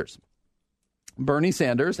Sanders. Bernie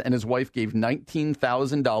Sanders and his wife gave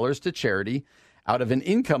 $19,000 to charity out of an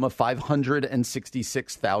income of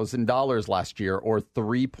 $566,000 last year, or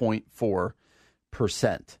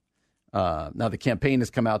 3.4%. Now, the campaign has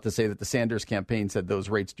come out to say that the Sanders campaign said those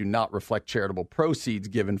rates do not reflect charitable proceeds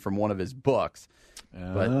given from one of his books.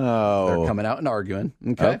 But they're coming out and arguing.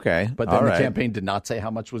 Okay. But then the campaign did not say how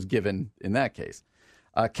much was given in that case.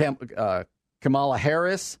 Kamala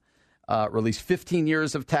Harris released 15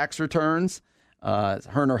 years of tax returns.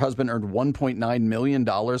 Her and her husband earned $1.9 million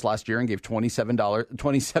last year and gave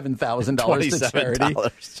 $27,000 to charity,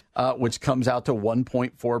 which comes out to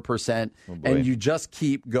 1.4%. And you just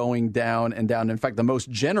keep going down and down. In fact, the most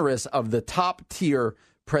generous of the top tier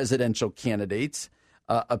presidential candidates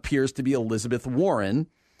appears to be Elizabeth Warren.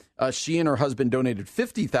 She and her husband donated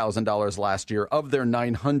 $50,000 last year of their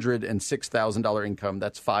 $906,000 income.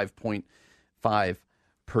 That's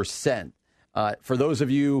 5.5%. For those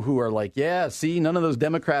of you who are like, none of those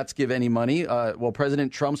Democrats give any money. Well,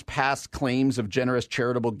 President Trump's past claims of generous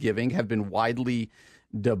charitable giving have been widely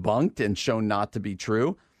debunked and shown not to be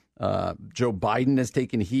true. Joe Biden has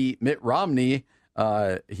taken heat. Mitt Romney,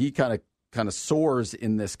 he kind of soars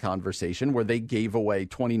in this conversation where they gave away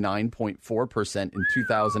 29.4% in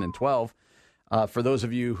 2012. For those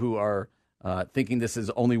of you who are thinking this is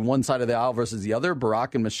only one side of the aisle versus the other,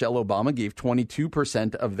 Barack and Michelle Obama gave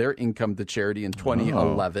 22% of their income to charity in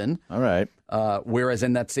 2011. All right. Whereas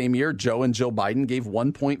in that same year, Joe and Jill Biden gave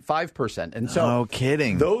 1.5%. And so, no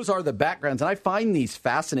kidding. Those are the backgrounds. And I find these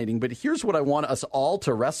fascinating. But here's what I want us all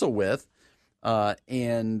to wrestle with.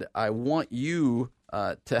 And I want you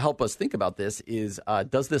to help us think about this is,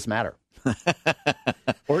 does this matter?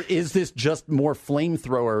 Or is this just more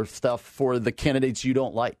flamethrower stuff for the candidates you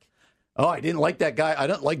don't like? Oh, I didn't like that guy. I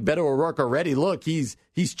don't like Beto O'Rourke already. Look, he's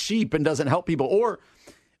cheap and doesn't help people.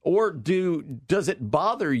 Or does it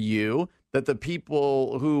bother you that the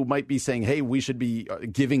people who might be saying, hey, we should be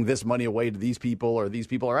giving this money away to these people, or these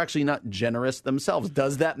people are actually not generous themselves?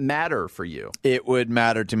 Does that matter for you? It would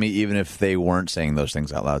matter to me even if they weren't saying those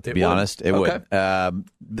things out loud, to be honest. It would.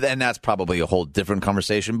 Then that's probably a whole different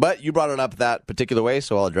conversation. But you brought it up that particular way,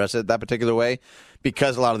 so I'll address it that particular way.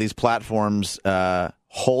 Because a lot of these platforms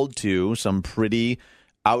hold to some pretty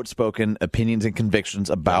outspoken opinions and convictions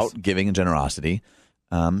about giving and generosity.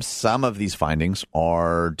 Some of these findings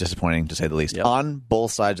are disappointing, to say the least, on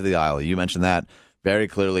both sides of the aisle. You mentioned that very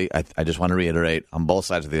clearly. I just want to reiterate, on both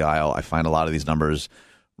sides of the aisle, I find a lot of these numbers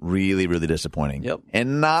really, really disappointing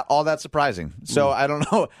and not all that surprising. So I don't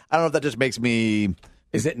know. I don't know if that just makes me...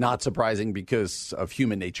 Is it not surprising because of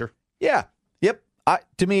human nature? Yeah. Yep.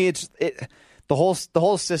 To me, the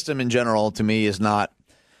whole system in general, to me, is not...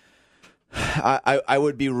 I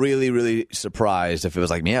would be really, really surprised if it was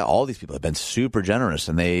like, all these people have been super generous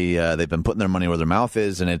and they've been putting their money where their mouth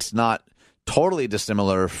is, and it's not totally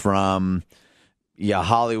dissimilar from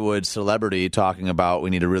Hollywood celebrity talking about we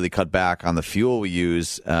need to really cut back on the fuel we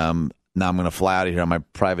use. now I'm going to fly out of here on my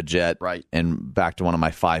private jet and back to one of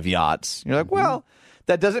my 5 yachts. You're like, well,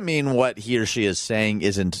 that doesn't mean what he or she is saying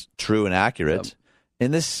isn't true and accurate. Yep.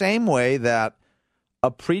 In the same way that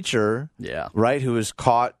a preacher, right, who is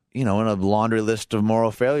caught, in a laundry list of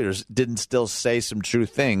moral failures, didn't still say some true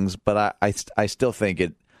things, but I still think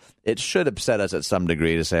it should upset us at some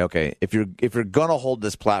degree to say, okay, if you're going to hold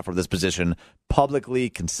this platform, this position publicly,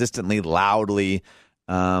 consistently, loudly,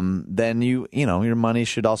 then your money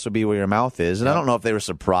should also be where your mouth is. And I don't know if they were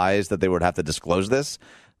surprised that they would have to disclose this.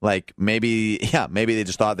 Like maybe they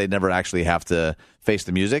just thought they'd never actually have to face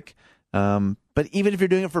the music. But even if you're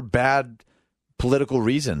doing it for bad political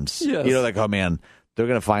reasons, like, oh man, they're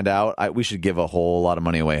going to find out. We should give a whole lot of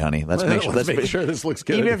money away, honey. Let's make sure this looks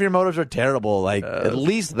good. Even if your motives are terrible, like at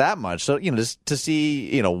least that much. So just to see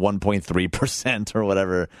 1.3% or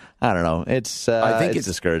whatever. I don't know. It's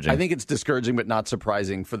discouraging. I think it's discouraging, but not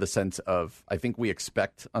surprising for the sense of I think we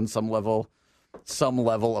expect on some level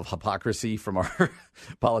of hypocrisy from our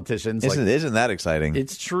politicians. Isn't that exciting?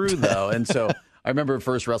 It's true though, and so. I remember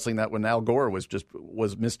first wrestling that when Al Gore was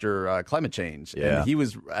Mr. Climate Change. Yeah. And he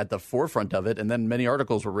was at the forefront of it. And then many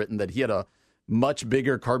articles were written that he had a much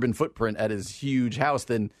bigger carbon footprint at his huge house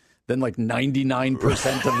than like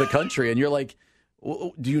 99% of the country. And you're like,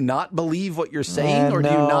 do you not believe what you're saying or do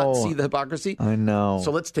you not see the hypocrisy? I know. So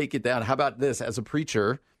let's take it down. How about this? As a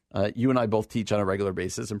preacher, you and I both teach on a regular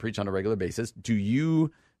basis and preach on a regular basis. Do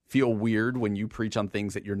you feel weird when you preach on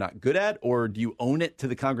things that you're not good at, or do you own it to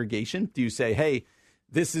the congregation? Do you say, hey,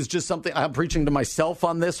 this is just something I'm preaching to myself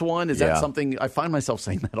on this one? Is that something I find myself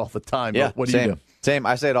saying that all the time? Yeah, what do you do? Same.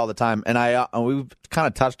 I say it all the time. And we've kind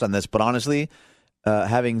of touched on this, but honestly,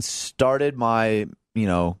 having started my,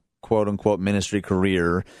 quote unquote ministry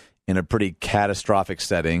career in a pretty catastrophic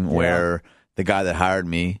setting where the guy that hired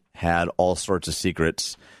me had all sorts of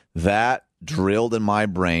secrets, that drilled in my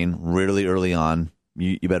brain really early on.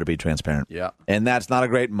 You better be transparent. Yeah. And that's not a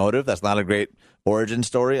great motive. That's not a great origin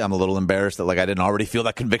story. I'm a little embarrassed that I didn't already feel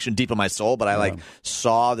that conviction deep in my soul, but I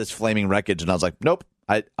saw this flaming wreckage and I was like, nope,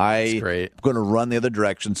 I'm going to run the other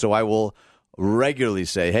direction. So I will regularly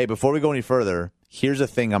say, hey, before we go any further, here's a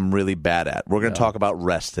thing I'm really bad at. We're going to talk about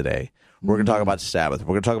rest today. We're going to talk about Sabbath.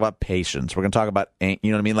 We're going to talk about patience. We're going to talk about, you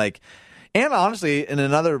know what I mean? And honestly, in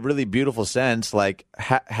another really beautiful sense,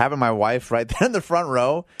 having my wife right there in the front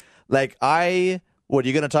row, what, are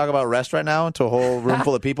you going to talk about rest right now to a whole room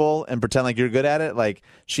full of people and pretend like you're good at it?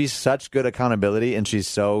 She's such good accountability and she's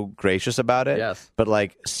so gracious about it. Yes. But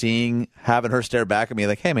having her stare back at me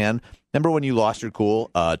hey, man, remember when you lost your cool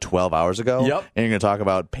 12 hours ago? Yep. And you're going to talk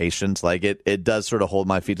about patience? It does sort of hold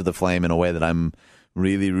my feet to the flame in a way that I'm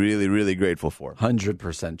really, really, really grateful for.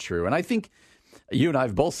 100% true. And I think you and I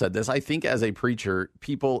have both said this. I think as a preacher,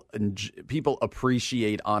 people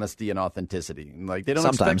appreciate honesty and authenticity. They don't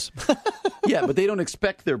sometimes. Yeah, but they don't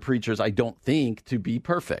expect their preachers, I don't think, to be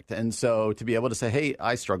perfect. And so to be able to say, hey,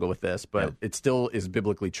 I struggle with this, but it still is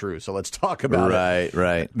biblically true. So let's talk about it.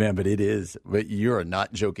 Right. Man, but it is. But you're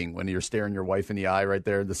not joking when you're staring your wife in the eye right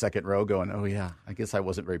there in the second row going, oh, yeah, I guess I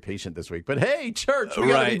wasn't very patient this week. But hey, church, we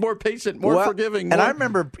got to be more patient, more forgiving. And I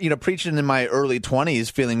remember, preaching in my early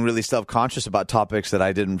 20s, feeling really self-conscious about topics that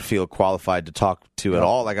I didn't feel qualified to talk to at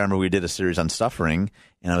all. I remember we did a series on suffering,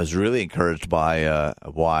 and I was really encouraged by a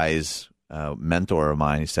wise mentor of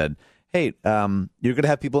mine. He said, hey, you're going to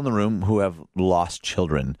have people in the room who have lost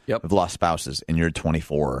children, have lost spouses, and you're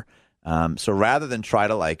 24. So rather than try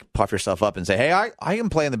to puff yourself up and say, hey, I can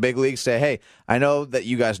play in the big leagues, say, hey, I know that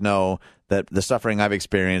you guys know that the suffering I've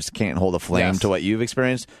experienced can't hold a flame to what you've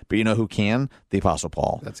experienced, but you know who can? The Apostle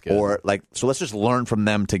Paul. That's good. Or so let's just learn from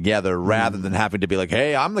them together rather than having to be like,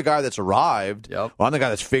 hey, I'm the guy that's arrived. Yep. Well, I'm the guy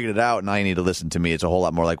that's figured it out, and now you need to listen to me. It's a whole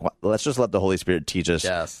lot more let's just let the Holy Spirit teach us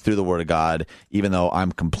through the Word of God, even though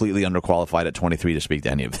I'm completely underqualified at 23 to speak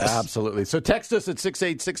to any of this. Absolutely. So text us at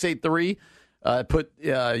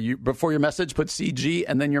 68683. Before your message, put CG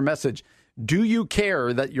and then your message. Do you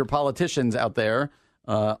care that your politicians out there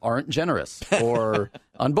aren't generous or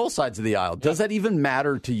on both sides of the aisle? Does that even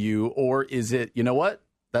matter to you, or is it, you know what?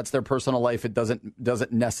 That's their personal life. It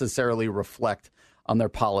doesn't necessarily reflect on their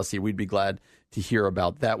policy. We'd be glad to hear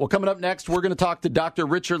about that. Well, coming up next, we're going to talk to Dr.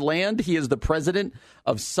 Richard Land. He is the president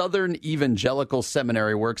of Southern Evangelical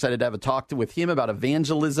Seminary. We're excited to have a talk with him about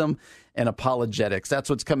evangelism and apologetics. That's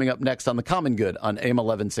what's coming up next on The Common Good on AM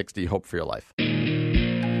 1160. Hope for your life.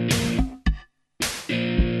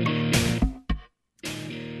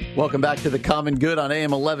 Welcome back to The Common Good on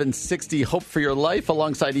AM 1160. Hope for your life.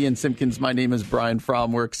 Alongside Ian Simpkins, my name is Brian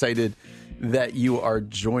Fromm. We're excited that you are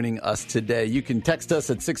joining us today. You can text us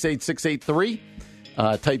at 68683.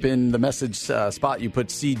 Type in the message spot. You put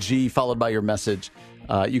CG followed by your message.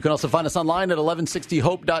 You can also find us online at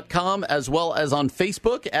 1160hope.com, as well as on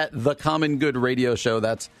Facebook at The Common Good Radio Show.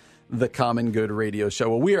 That's The Common Good Radio Show.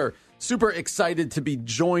 Well, we are super excited to be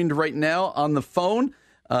joined right now on the phone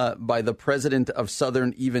by the president of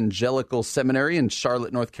Southern Evangelical Seminary in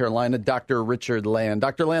Charlotte, North Carolina, Dr. Richard Land.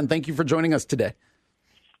 Dr. Land, thank you for joining us today.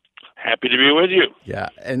 Happy to be with you. Yeah,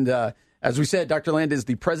 and as we said, Dr. Land is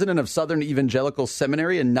the president of Southern Evangelical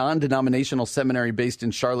Seminary, a non-denominational seminary based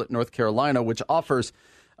in Charlotte, North Carolina, which offers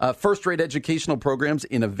first-rate educational programs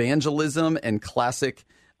in evangelism and classic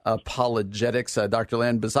apologetics. Dr.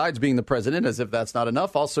 Land, besides being the president, as if that's not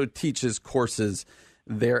enough, also teaches courses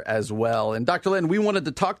there as well. And Dr. Land, we wanted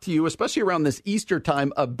to talk to you, especially around this Easter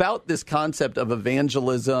time, about this concept of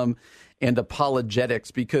evangelism and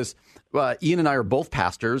apologetics, because Ian and I are both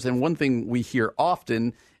pastors, and one thing we hear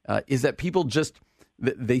often is that people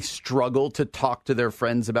they struggle to talk to their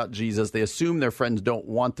friends about Jesus. They assume their friends don't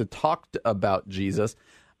want to talk about Jesus.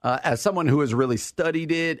 As someone who has really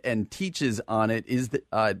studied it and teaches on it,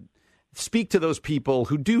 speak to those people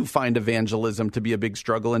who do find evangelism to be a big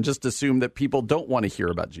struggle and just assume that people don't want to hear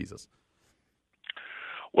about Jesus.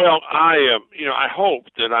 Well, I hope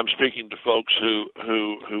that I'm speaking to folks who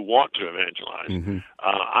want to evangelize. Mm-hmm.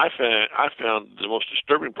 I found the most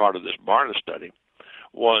disturbing part of this Barna study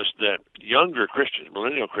was that younger Christians,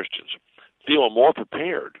 millennial Christians, feel more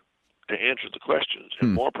prepared to answer the questions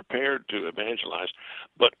and more prepared to evangelize,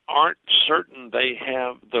 but aren't certain they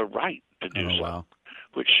have the right to do so. Wow.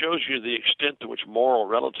 Which shows you the extent to which moral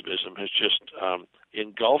relativism has just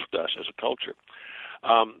engulfed us as a culture.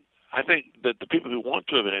 I think that the people who want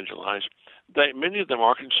to evangelize, many of them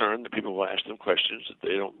are concerned that people will ask them questions that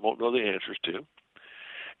they won't know the answers to,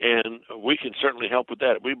 and we can certainly help with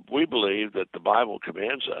that. We believe that the Bible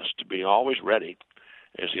commands us to be always ready,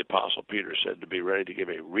 as the Apostle Peter said, to be ready to give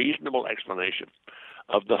a reasonable explanation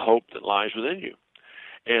of the hope that lies within you.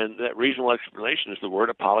 And that reasonable explanation is the word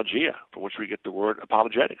apologia, from which we get the word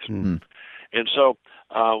apologetics. Mm-hmm. And so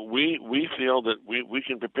we feel that we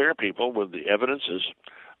can prepare people with the evidences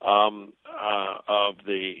of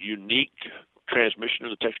the unique transmission of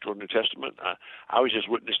the textual New Testament. I was just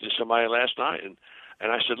witnessing to somebody last night,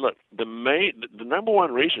 and I said, look, the number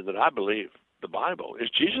one reason that I believe the Bible is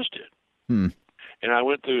Jesus did. And I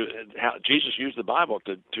went through how Jesus used the Bible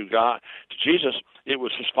to God. To Jesus, it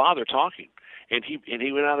was his Father talking. And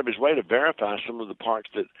he went out of his way to verify some of the parts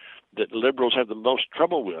that liberals have the most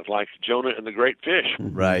trouble with, like Jonah and the great fish.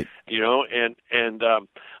 Right. And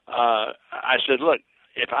I said, look,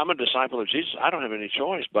 if I'm a disciple of Jesus, I don't have any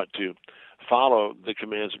choice but to follow the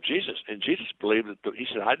commands of Jesus. And Jesus believed that he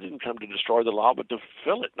said, I didn't come to destroy the law, but to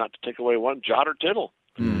fulfill it, not to take away one jot or tittle,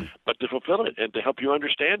 but to fulfill it and to help you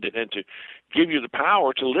understand it and to give you the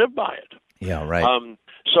power to live by it. Yeah, right.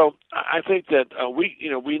 So I think that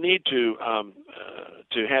we need to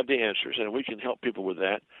have the answers, and we can help people with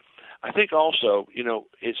that. I think also,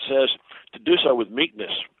 it says to do so with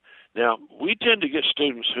meekness. Now, we tend to get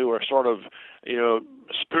students who are sort of,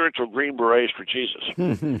 spiritual Green Berets for Jesus,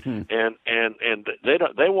 and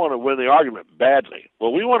they want to win the argument badly.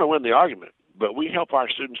 Well, we want to win the argument, but we help our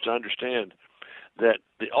students to understand that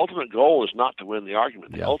the ultimate goal is not to win the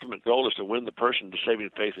argument. The ultimate goal is to win the person to saving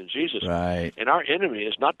faith in Jesus. Right. And our enemy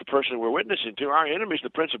is not the person we're witnessing to. Our enemy is the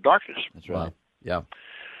prince of darkness. That's right. Wow. Yeah.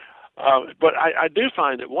 But I do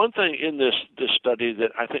find that one thing in this study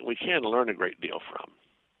that I think we can learn a great deal from,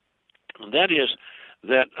 and that is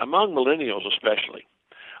that among millennials especially,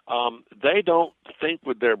 they don't think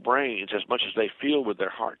with their brains as much as they feel with their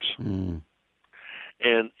hearts.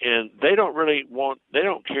 And they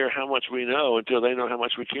don't care how much we know until they know how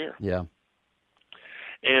much we care. Yeah.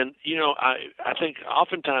 And, I think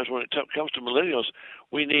oftentimes when it comes to millennials,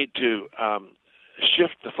 we need to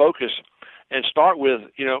shift the focus and start with,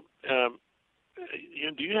 do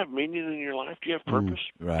you have meaning in your life? Do you have purpose?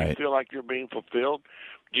 Right. Do you feel like you're being fulfilled?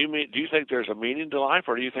 Do you think there's a meaning to life,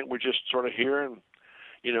 or do you think we're just sort of here and,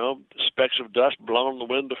 specks of dust blown in the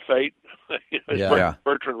wind of fate, as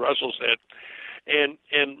Bertrand Russell said? And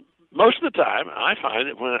most of the time, I find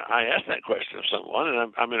that when I ask that question of someone,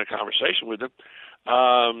 and I'm in a conversation with them,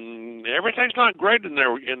 everything's not great in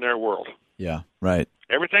their world. Yeah, right.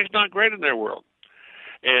 Everything's not great in their world,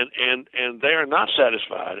 and they are not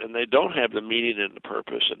satisfied, and they don't have the meaning and the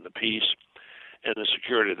purpose and the peace and the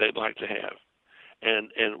security they'd like to have.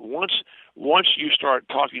 And once you start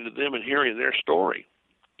talking to them and hearing their story,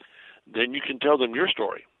 then you can tell them your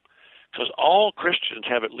story. Because all Christians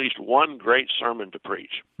have at least one great sermon to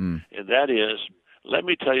preach, and that is, let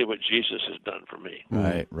me tell you what Jesus has done for me.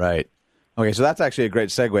 Right. Okay, so that's actually a great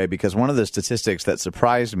segue, because one of the statistics that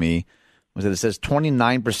surprised me It says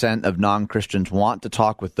 29% of non-Christians want to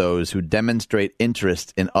talk with those who demonstrate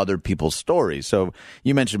interest in other people's stories. So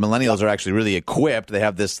you mentioned millennials are actually really equipped. They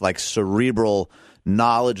have this like cerebral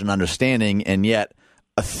knowledge and understanding, and yet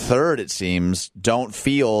a third, it seems, don't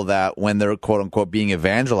feel that when they're quote unquote being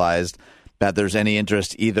evangelized that there's any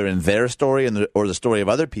interest either in their story or the story of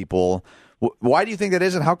other people. Why do you think that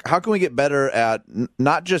is, and how can we get better at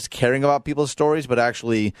not just caring about people's stories, but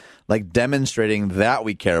actually like demonstrating that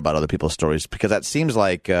we care about other people's stories? Because that seems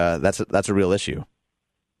like that's a real issue.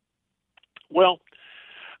 Well,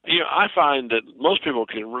 I find that most people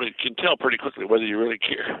can tell pretty quickly whether you really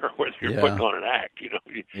care or whether you're putting on an act. You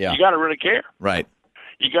got to really care, right?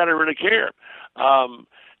 You got to really care, and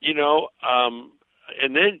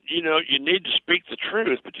then you need to speak the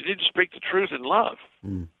truth, but you need to speak the truth in love.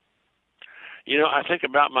 Mm. I think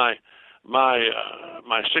about my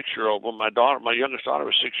 6-year-old. When my youngest daughter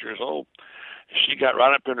was 6 years old, she got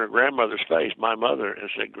right up in her grandmother's face, my mother, and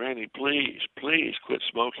said, "Granny, please, please quit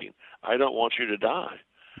smoking. I don't want you to die.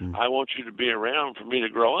 I want you to be around for me to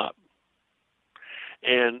grow up.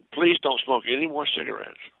 And please don't smoke any more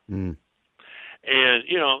cigarettes." Mm. And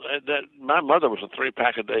that my mother was a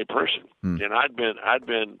 3-pack a day person, and I'd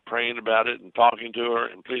been praying about it and talking to her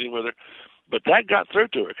and pleading with her. But that got through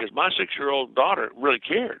to her because my 6-year-old daughter really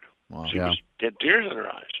cared. Wow, she had tears in her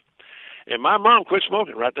eyes. And my mom quit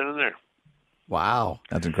smoking right then and there. Wow.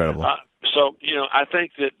 That's incredible. So, I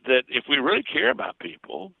think that if we really care about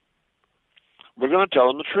people, we're going to tell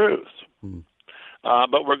them the truth.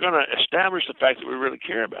 But we're going to establish the fact that we really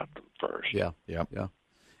care about them first. Yeah.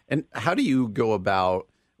 And how do you go about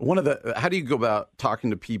talking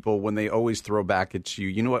to people when they always throw back at you?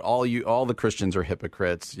 You know what? All the Christians are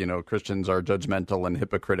hypocrites. Christians are judgmental and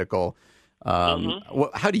hypocritical.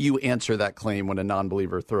 How do you answer that claim when a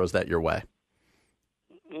non-believer throws that your way?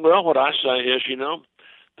 Well, what I say is,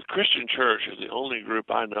 the Christian church is the only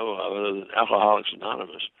group I know of other than Alcoholics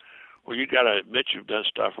Anonymous where you got to admit you've done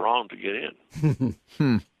stuff wrong to get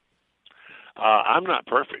in. I'm not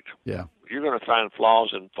perfect. Yeah. You're going to find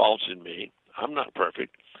flaws and faults in me. I'm not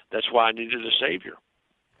perfect. That's why I needed a Savior.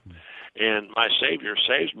 And my Savior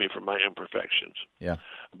saves me from my imperfections. Yeah.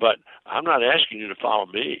 But I'm not asking you to follow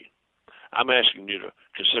me. I'm asking you to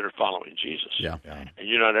consider following Jesus. Yeah. And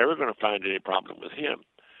you're not ever going to find any problem with him.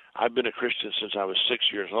 I've been a Christian since I was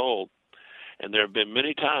 6 years old, and there have been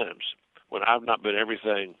many times when I've not been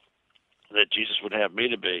everything that Jesus would have me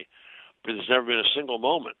to be, but there's never been a single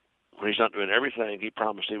moment where he's not doing everything he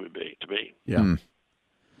promised he would be to be. Yeah.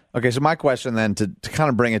 Okay, so my question then, to kind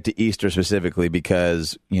of bring it to Easter specifically,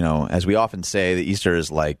 because, as we often say, the Easter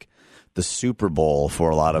is like the Super Bowl for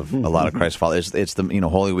a lot of Christ followers. It's the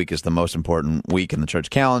Holy Week is the most important week in the church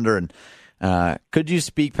calendar. And could you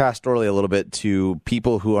speak pastorally a little bit to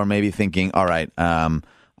people who are maybe thinking, all right,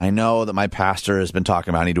 I know that my pastor has been talking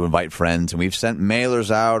about I need to invite friends, and we've sent mailers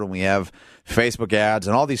out, and we have Facebook ads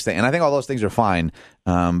and all these things. And I think all those things are fine.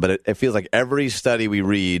 But it feels like every study we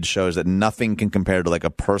read shows that nothing can compare to like a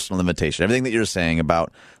personal invitation. Everything that you're saying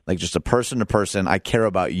about like just a person to person, I care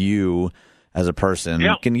about you as a person.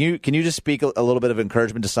 Yeah. Can you just speak a little bit of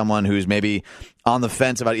encouragement to someone who's maybe on the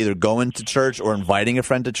fence about either going to church or inviting a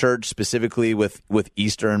friend to church, specifically with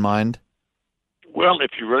Easter in mind? Well, if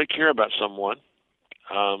you really care about someone,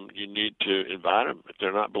 you need to invite them. If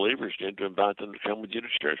they're not believers, you need to invite them to come with you to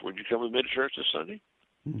church. Would you come with me to church this Sunday?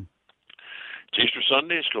 It's Easter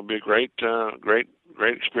Sunday. It's going to be a great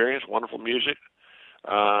experience, wonderful music.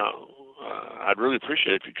 I'd really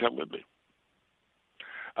appreciate it if you come with me.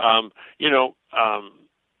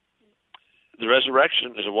 The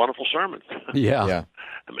resurrection is a wonderful sermon. Yeah.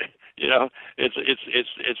 I mean, it's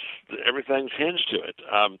everything's hinged to it.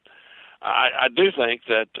 I do think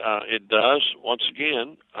that it does, once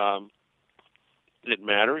again, it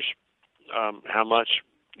matters how much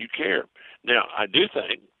you care. Now, I do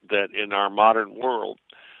think that in our modern world,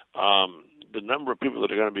 the number of people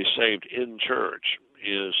that are going to be saved in church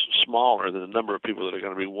is smaller than the number of people that are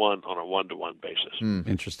going to be won on a one-to-one basis.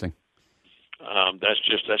 Interesting.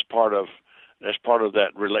 That's part of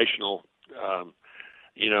that relational,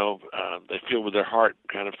 they feel with their heart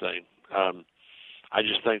kind of thing. I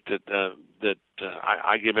just think that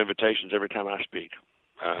I give invitations every time I speak.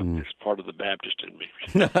 It's part of the Baptist in me.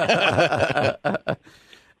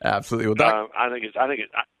 Absolutely. Well, I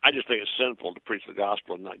just think it's sinful to preach the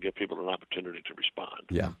gospel and not give people an opportunity to respond.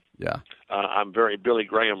 Yeah. I'm very Billy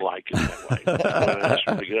Graham-like in that way. I'm going to ask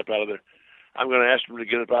them to get up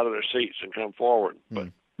out of their seats and come forward. But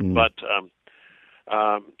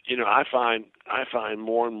I find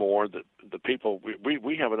more and more that the people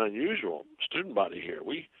we have an unusual student body here.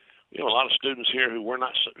 We have a lot of students here who were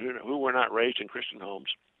not raised in Christian homes,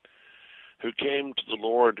 who came to the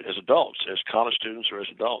Lord as adults, as college students or as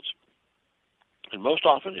adults. And most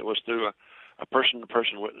often it was through a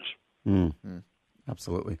person-to-person witness. Mm-hmm.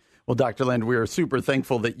 Absolutely. Well, Dr. Land, we are super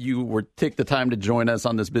thankful that you take the time to join us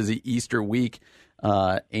on this busy Easter week.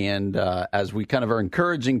 And as we kind of are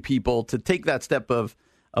encouraging people to take that step of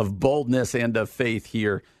boldness and of faith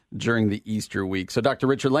here during the Easter week. So Dr.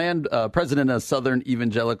 Richard Land, president of Southern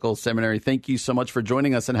Evangelical Seminary, thank you so much for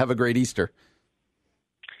joining us and have a great Easter.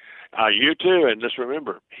 You too, and just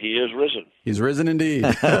remember, he is risen. He's risen indeed.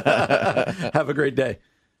 Have a great day.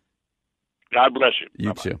 God bless you. You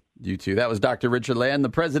Bye-bye. too. You too. That was Dr. Richard Land, the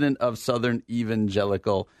president of Southern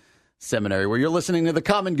Evangelical Seminary, where you're listening to The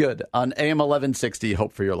Common Good on AM 1160,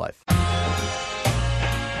 Hope for Your Life.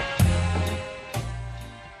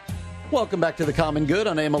 Welcome back to The Common Good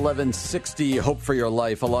on AM 1160, Hope for Your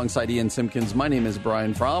Life. Alongside Ian Simpkins, my name is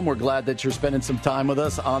Brian Fromm. We're glad that you're spending some time with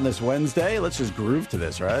us on this Wednesday. Let's just groove to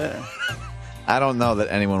this, right? I don't know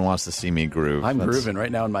that anyone wants to see me groove. I'm grooving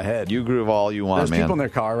right now in my head. You groove all you want, There's man. people in their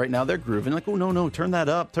car right now. They're grooving. Like, oh, no, turn that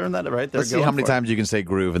up. Turn that right there. Let's see how many times you can say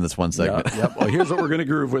groove in this one segment. Yep. Well, here's what we're going to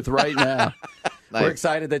groove with right now. Nice. We're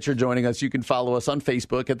excited that you're joining us. You can follow us on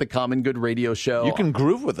Facebook at The Common Good Radio Show. You can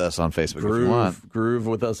groove with us on Facebook if you want. Groove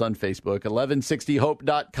with us on Facebook,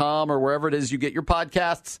 1160hope.com or wherever it is you get your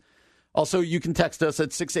podcasts. Also, you can text us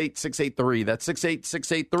at 68683. That's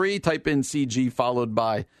 68683. Type in CG followed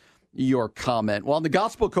by your comment. Well, on the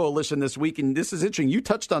Gospel Coalition this week, and this is interesting, you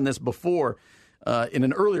touched on this before in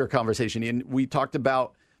an earlier conversation, and we talked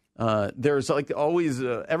about there's like always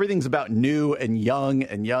everything's about new and young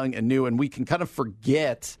and new, and we can kind of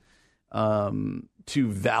forget to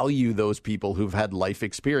value those people who've had life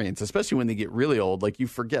experience, especially when they get really old. Like you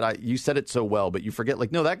forget, you said it so well, but you forget,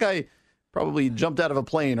 like, no, that guy probably jumped out of a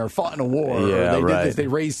plane or fought in a war. Yeah, or they right. did this. They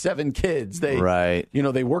raised 7 kids. They, right.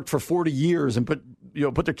 They worked for 40 years and put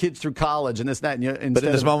their kids through college and this, and that. And but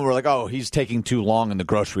in this moment, we're like, oh, he's taking too long in the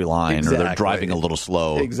grocery line, exactly. Or they're driving a little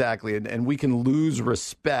slow. Exactly. And we can lose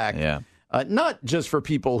respect. Yeah. Not just for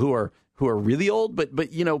people who are really old, but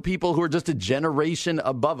people who are just a generation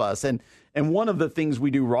above us. And one of the things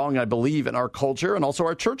we do wrong, I believe, in our culture and also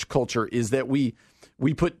our church culture is that we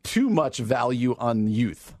put too much value on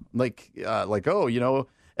youth. Like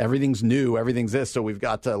everything's new, everything's this, so we've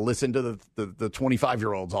got to listen to the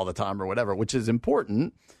 25-year-olds all the time or whatever, which is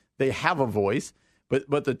important. They have a voice,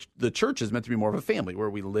 but the church is meant to be more of a family where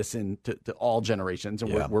we listen to all generations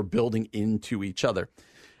and we're building into each other.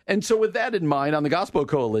 And so with that in mind, on the Gospel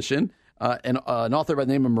Coalition, an author by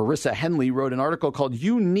the name of Marissa Henley wrote an article called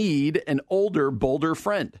 "You Need an Older, Bolder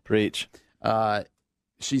Friend." Preach.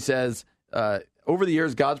 She says, over the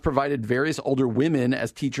years, God's provided various older women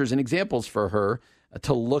as teachers and examples for her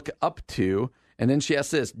to look up to. And then she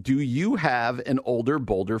asks this: do you have an older,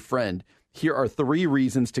 bolder friend? Here are 3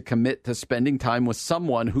 reasons to commit to spending time with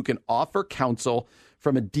someone who can offer counsel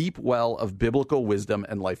from a deep well of biblical wisdom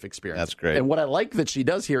and life experience. That's great. And what I like that she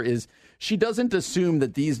does here is she doesn't assume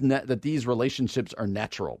that these relationships are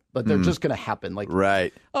natural, that they're just going to happen. Like,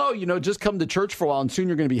 right. Oh, just come to church for a while, and soon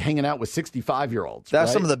you're going to be hanging out with 65-year-olds. That's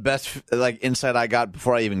right? some of the best insight I got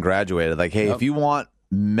before I even graduated. Like, hey, if you want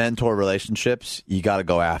mentor relationships, you got to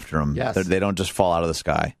go after them. Yes. They don't just fall out of the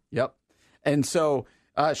sky. Yep. And so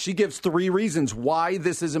she gives 3 reasons why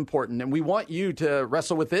this is important. And we want you to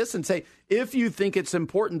wrestle with this and say, if you think it's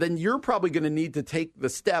important, then you're probably going to need to take the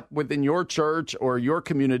step within your church or your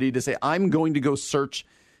community to say, I'm going to go search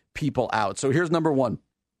people out. So here's number 1.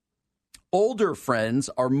 Older friends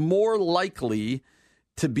are more likely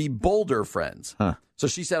to be bolder friends. Huh. So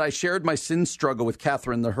she said, I shared my sin struggle with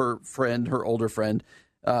Catherine, her older friend,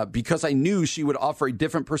 because I knew she would offer a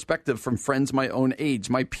different perspective from friends my own age.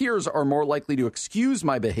 My peers are more likely to excuse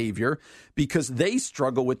my behavior because they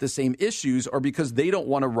struggle with the same issues or because they don't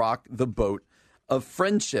want to rock the boat of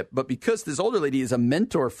friendship. But because this older lady is a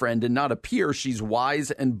mentor friend and not a peer, she's wise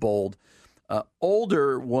and bold.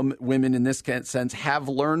 Older women in this sense have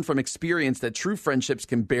learned from experience that true friendships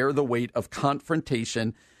can bear the weight of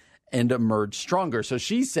confrontation and emerge stronger. So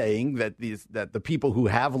she's saying that the people who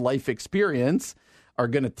have life experience are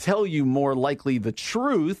going to tell you more likely the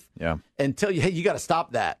truth and tell you, hey, you got to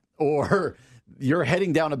stop that, or you're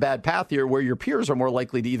heading down a bad path here, where your peers are more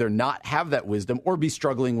likely to either not have that wisdom or be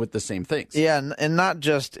struggling with the same things. Yeah, and not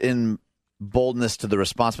just in boldness to the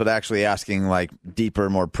response, but actually asking like deeper,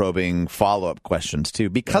 more probing follow-up questions too,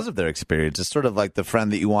 because of their experience. It's sort of like the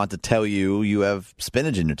friend that you want to tell you have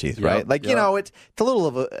spinach in your teeth, right? Like, it's a little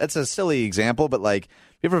of it's a silly example, but like,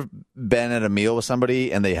 you ever been at a meal with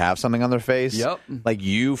somebody and they have something on their face? Yep. Like,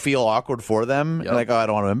 you feel awkward for them. Yep. Like, oh, I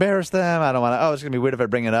don't want to embarrass them. I don't want to, it's going to be weird if I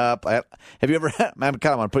bring it up. Have you ever, I kind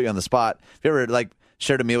of want to put you on the spot. Have you ever, like,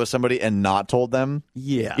 shared a meal with somebody and not told them.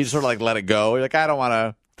 Yeah. You just sort of like let it go. You're like, I don't want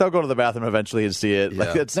to. They'll go to the bathroom eventually and see it. Yeah.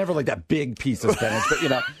 Like, It's never like that big piece of spinach,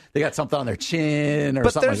 but they got something on their chin or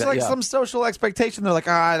something like that. But there's some social expectation. They're like,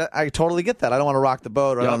 I totally get that. I don't want to rock the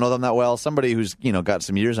boat, or I don't know them that well. Somebody who's got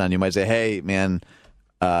some years on you might say, hey, man,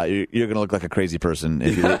 you're going to look like a crazy person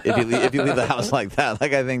if you leave the house like that.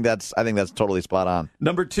 Like I think that's totally spot on.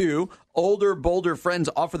 Number 2, older, bolder friends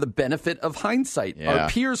offer the benefit of hindsight. Yeah. Our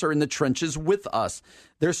peers are in the trenches with us.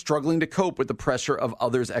 They're struggling to cope with the pressure of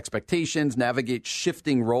others' expectations, navigate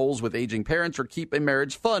shifting roles with aging parents, or keep a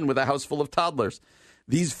marriage fun with a house full of toddlers.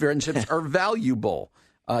 These friendships are valuable.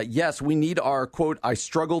 Yes, we need our, quote, I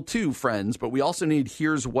struggle too friends, but we also need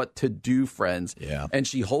here's what to do friends. Yeah. And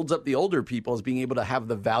she holds up the older people as being able to have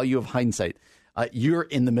the value of hindsight. You're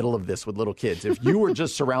in the middle of this with little kids. If you were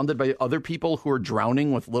just surrounded by other people who are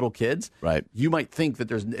drowning with little kids, right, you might think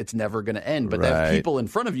that it's never going to end. But they have people in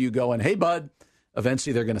front of you going, hey, bud,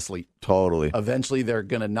 eventually they're going to sleep. Totally. Eventually they're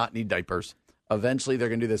going to not need diapers. Eventually they're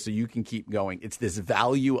going to do this so you can keep going. It's this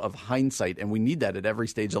value of hindsight, and we need that at every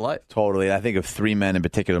stage of life. Totally. I think of 3 men in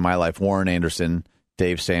particular in my life, Warren Anderson,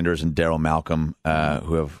 Dave Sanders, and Daryl Malcolm,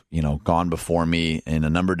 who have gone before me in a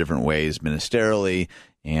number of different ways, ministerially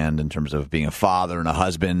and in terms of being a father and a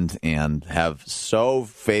husband, and have so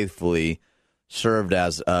faithfully served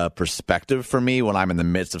as a perspective for me when I'm in the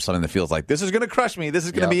midst of something that feels like this is going to crush me. This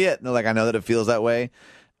is going to be it. And they're like, I know that it feels that way.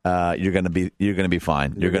 You're gonna be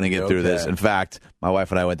fine. You're gonna get through this. In fact, my wife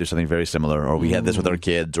and I went through something very similar, or we had this with our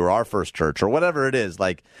kids, or our first church, or whatever it is.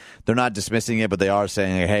 Like, they're not dismissing it, but they are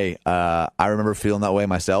saying, "Hey, I remember feeling that way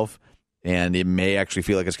myself, and it may actually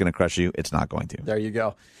feel like it's going to crush you. It's not going to." There you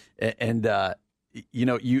go. And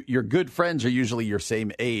your good friends are usually your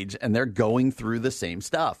same age, and they're going through the same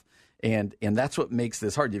stuff. And that's what makes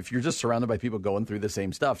this hard. If you're just surrounded by people going through the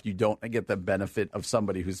same stuff, you don't get the benefit of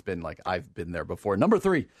somebody who's been like, I've been there before. Number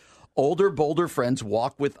 3, older, bolder friends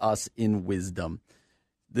walk with us in wisdom.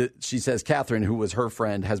 She says Catherine, who was her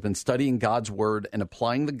friend, has been studying God's word and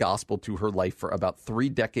applying the gospel to her life for about 3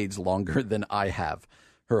 decades longer than I have.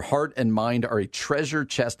 Her heart and mind are a treasure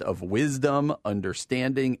chest of wisdom,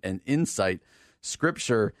 understanding, and insight.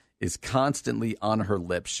 Scripture is constantly on her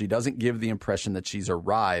lips. She doesn't give the impression that she's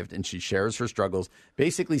arrived, and she shares her struggles,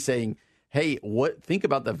 basically saying, hey, think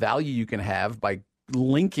about the value you can have by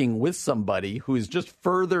linking with somebody who is just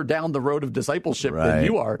further down the road of discipleship than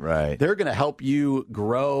you are. Right. They're going to help you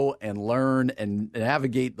grow and learn and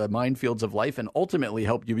navigate the minefields of life and ultimately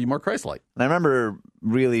help you be more Christ-like. And I remember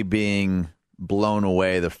really being blown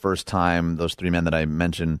away the first time those 3 men that I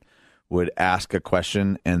mentioned would ask a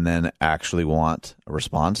question and then actually want a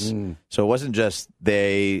response. So it wasn't just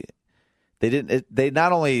they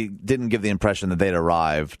not only didn't give the impression that they'd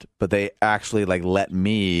arrived, but they actually let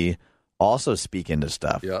me also speak into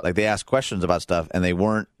stuff. Yeah. Like, they asked questions about stuff, and they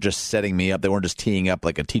weren't just setting me up. They weren't just teeing up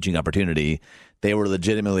like a teaching opportunity. They were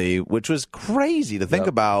legitimately, which was crazy to think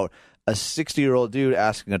about, a 60-year-old dude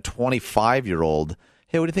asking a 25-year-old,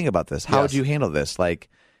 hey, what do you think about this? How would you handle this? Like,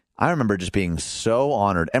 I remember just being so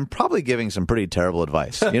honored and probably giving some pretty terrible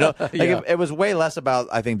advice. It was way less about,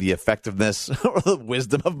 I think, the effectiveness or the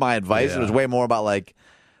wisdom of my advice. It was way more about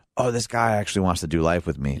oh, this guy actually wants to do life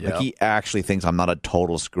with me. Like, he actually thinks I'm not a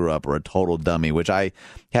total screw up or a total dummy, which I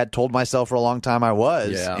had told myself for a long time I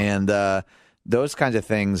was. Yeah. And those kinds of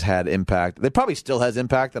things had impact. It probably still has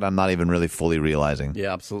impact that I'm not even really fully realizing.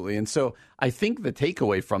 Yeah, absolutely. And so I think the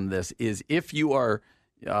takeaway from this is if you are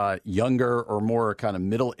younger or more kind of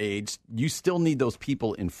middle aged, you still need those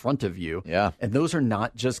people in front of you. Yeah. And those are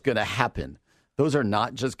not just going to happen.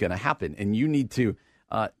 And you need to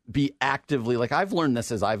be actively, I've learned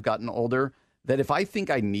this as I've gotten older, that if I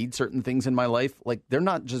think I need certain things in my life, they're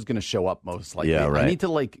not just going to show up most likely. Yeah, right. I need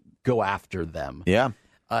to go after them. Yeah.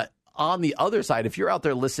 On the other side, if you're out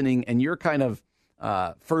there listening and you're kind of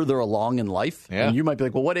further along in life, and you might be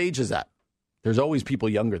like, well, what age is that? There's always people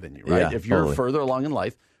younger than you, right? Yeah, if you're totally. further along in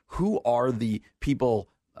life, who are the people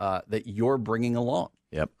that you're bringing along?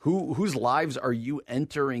 Yep. Whose lives are you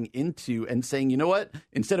entering into and saying, you know what?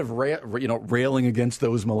 Instead of railing against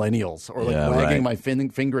those millennials or wagging my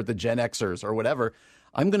finger at the Gen Xers or whatever,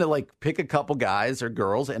 I'm going to pick a couple guys or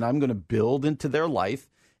girls and I'm going to build into their life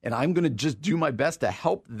and I'm going to just do my best to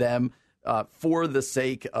help them for the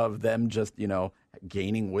sake of them just,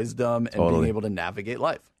 gaining wisdom and being able to navigate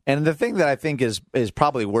life. And the thing that I think is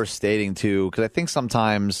probably worth stating, too, because I think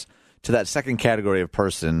sometimes to that second category of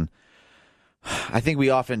person, I think we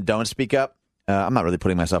often don't speak up. I'm not really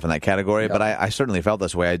putting myself in that category, but I certainly felt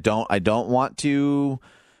this way. I don't want to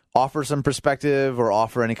offer some perspective or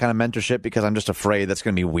offer any kind of mentorship because I'm just afraid that's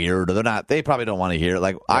going to be weird, or they probably don't want to hear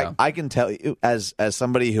it. I can tell you as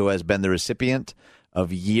somebody who has been the recipient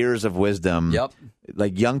of years of wisdom. Yep.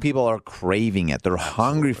 Like, young people are craving it. They're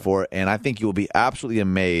hungry for it. And I think you'll be absolutely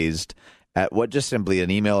amazed at what just simply an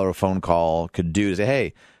email or a phone call could do to say,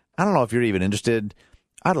 hey, I don't know if you're even interested.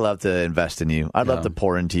 I'd love to invest in you. I'd love to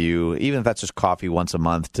pour into you, even if that's just coffee once a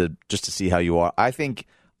month just to see how you are. I think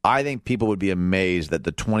people would be amazed that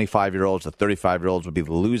the 25-year-olds, the 35-year-olds would be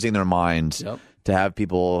losing their minds to have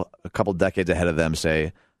people a couple decades ahead of them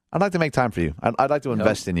say, I'd like to make time for you. I'd like to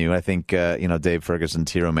invest in you. I think, Dave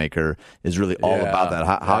Ferguson's Hero Maker is really all about that.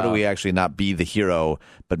 How do we actually not be the hero,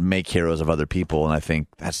 but make heroes of other people? And I think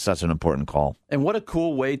that's such an important call. And what a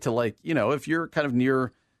cool way to, if you're kind of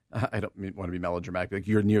near, I don't want to be melodramatic, like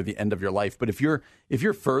you're near the end of your life, but if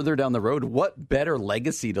you're further down the road, what better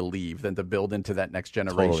legacy to leave than to build into that next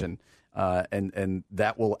generation? Totally. And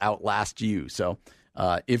that will outlast you. So,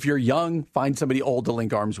 if you're young, find somebody old to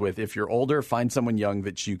link arms with. If you're older, find someone young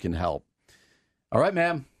that you can help. All right,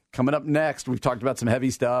 ma'am. Coming up next, we've talked about some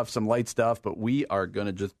heavy stuff, some light stuff, but we are going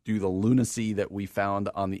to just do the lunacy that we found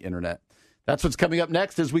on the internet. That's what's coming up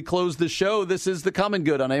next as we close the show. This is The Common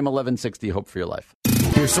Good on AM 1160. Hope for your life.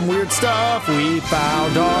 Here's some weird stuff we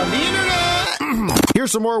found on the internet.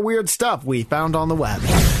 Here's some more weird stuff we found on the web.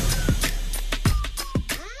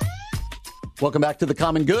 Welcome back to The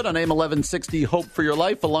Common Good on AM 1160, Hope for Your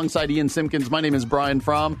Life. Alongside Ian Simpkins, my name is Brian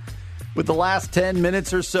Fromm. With the last 10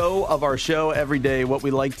 minutes or so of our show every day, what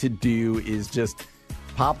we like to do is just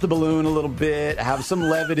pop the balloon a little bit, have some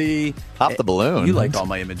levity. Pop the balloon? You like all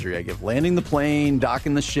my imagery I give. Landing the plane,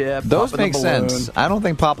 docking the ship. Those make sense. I don't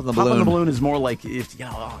think popping the balloon. Popping the balloon is more like,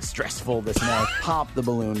 stressful this now. Pop the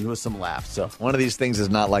balloon with some laughs. So one of these things is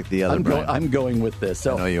not like the other. I'm going with this.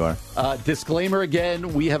 So I know you are. Disclaimer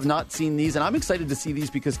again, we have not seen these, and I'm excited to see these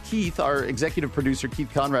because Keith, our executive producer, Keith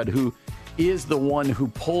Conrad, who is the one who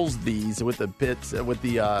pulls these with the bits, with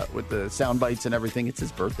the sound bites and everything. It's his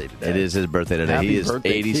birthday today. It is his birthday today. Happy he is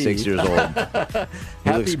birthday, 86 years old.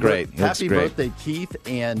 He looks great. Happy birthday, Keith.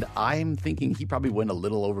 And I'm thinking he probably went a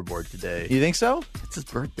little overboard today. You think so? It's his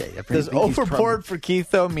birthday. Does overboard for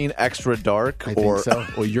Keith, though, mean extra dark? I think so.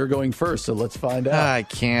 Well, you're going first, so let's find out. I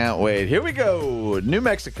can't wait. Here we go. New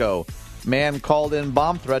Mexico. Man called in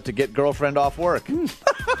bomb threat to get girlfriend off work. Is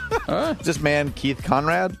this man Keith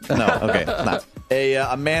Conrad? No, okay, not.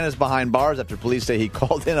 A man is behind bars after police say he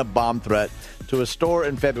called in a bomb threat to a store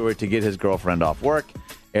in February to get his girlfriend off work.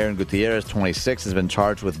 Aaron Gutierrez, 26, has been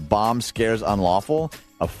charged with bomb scares unlawful,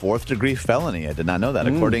 a fourth-degree felony. I did not know that.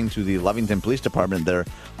 According to the Lovington Police Department, their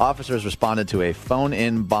officers responded to a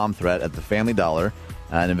phone-in bomb threat at the Family Dollar.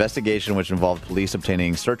 An investigation which involved police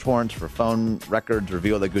obtaining search warrants for phone records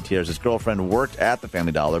revealed that Gutierrez's girlfriend worked at the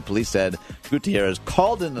Family Dollar. Police said Gutierrez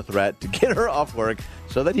called in the threat to get her off work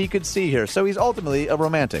so that he could see her. So he's ultimately a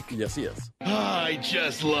romantic. Yes, he is. I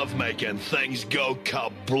just love making things go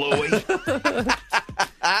kablooey.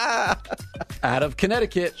 Out of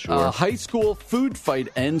Connecticut, a high school food fight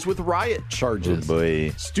ends with riot charges. Oh boy.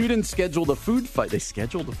 Students scheduled a food fight. They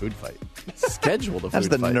scheduled a food fight. That's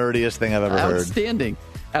the nerdiest thing I've ever heard. Outstanding.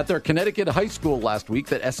 At their Connecticut high school last week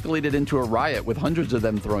that escalated into a riot with hundreds of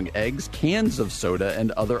them throwing eggs, cans of soda,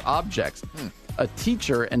 and other objects. A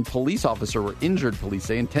teacher and police officer were injured, police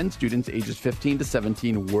say, and 10 students ages 15 to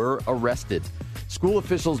 17 were arrested. School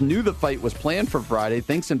officials knew the fight was planned for Friday,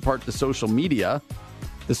 thanks in part to social media.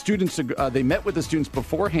 The students, they met with the students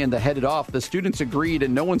beforehand to head it off. The students agreed,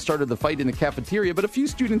 and no one started the fight in the cafeteria, but a few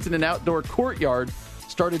students in an outdoor courtyard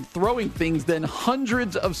started throwing things. Then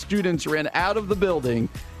hundreds of students ran out of the building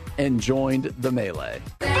and joined the melee.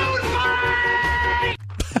 I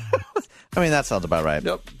mean, that sounds about right.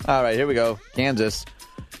 Yep. All right, here we go. Kansas.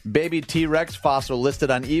 Baby T-Rex fossil listed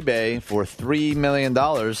on eBay for $3 million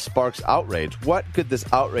sparks outrage. What could this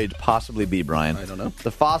outrage possibly be, Brian? I don't know. The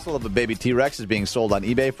fossil of a baby T-Rex is being sold on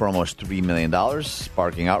eBay for almost $3 million,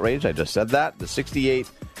 sparking outrage. I just said that. The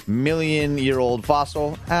 68-million-year-old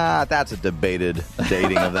fossil, that's a debated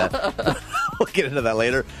dating of that. We'll get into that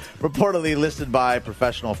later. Reportedly listed by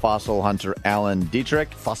professional fossil hunter Alan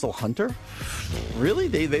Dietrich. Fossil hunter? Really?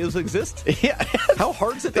 Those exist? Yeah. How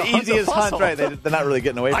hard is it to hunt easiest hunt, right? They're not really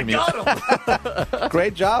getting away from you. I got him!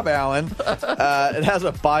 Great job, Alan. It has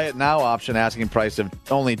a buy it now option, asking price of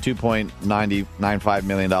only $2.95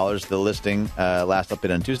 million. The listing, last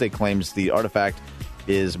update on Tuesday, claims the artifact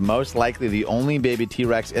is most likely the only baby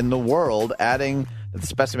T-Rex in the world, adding that the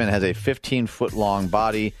specimen has a 15-foot-long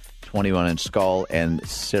body, 21-inch skull, and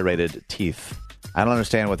serrated teeth. I don't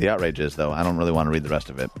understand what the outrage is, though. I don't really want to read the rest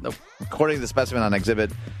of it. Nope. According to the specimen on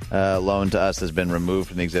exhibit, loaned to us, has been removed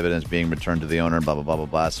from the exhibit and is being returned to the owner, blah, blah, blah, blah,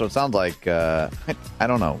 blah. So it sounds like, I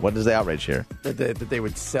don't know. What is the outrage here? That they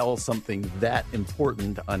would sell something that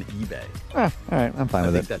important on eBay. All right. I'm fine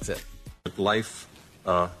with it. I think that's it. Life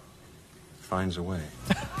finds a way.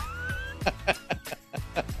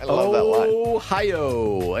 I love that line.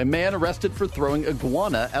 Ohio. A man arrested for throwing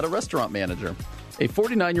iguana at a restaurant manager. A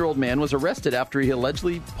 49-year-old man was arrested after he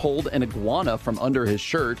allegedly pulled an iguana from under his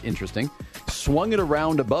shirt, interesting, swung it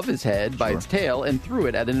around above his head by its tail, and threw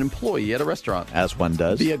it at an employee at a restaurant. As one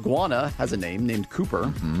does. The iguana has a name named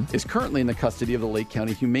Cooper, is currently in the custody of the Lake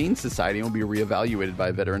County Humane Society and will be reevaluated by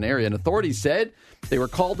a veterinarian. Authorities said they were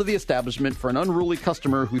called to the establishment for an unruly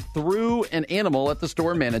customer who threw an animal at the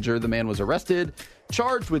store manager. The man was arrested,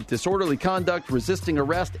 charged with disorderly conduct, resisting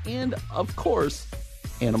arrest, and, of course,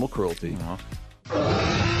 animal cruelty.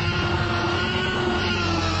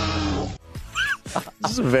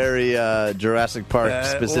 This is very Jurassic Park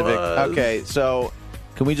specific. Okay, so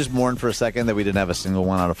can we just mourn for a second that we didn't have a single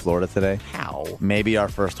one out of Florida today? How? Maybe our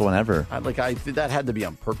first one ever. That had to be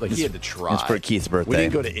on purpose. Like, he had to try. It's for Keith's birthday. We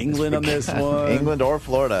didn't go to England on this one. England or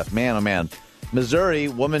Florida. Man, oh man. Missouri,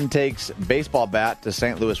 woman takes baseball bat to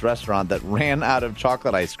St. Louis restaurant that ran out of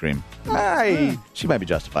chocolate ice cream. She might be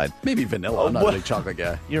justified. Maybe vanilla. I'm not a big chocolate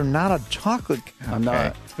guy. You're not a chocolate guy. I'm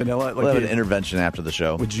not. Vanilla. We'll have an intervention after the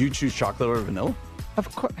show. Would you choose chocolate over vanilla? Of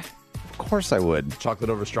course I would. Chocolate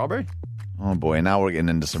over strawberry? Oh, boy. Now we're getting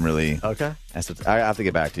into some really... Okay. I have to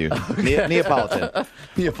get back to you. Okay. Neapolitan.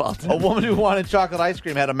 Neapolitan. A woman who wanted chocolate ice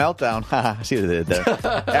cream had a meltdown. I see what they did there.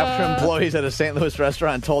 After employees at a St. Louis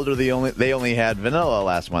restaurant told her they only had vanilla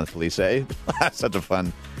last month, police say. That's such a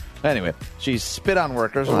fun... Anyway, she spit on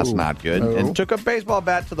workers, and that's not good, and took a baseball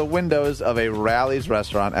bat to the windows of a Rally's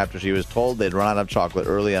restaurant after she was told they'd run out of chocolate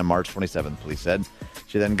early on March 27th, police said.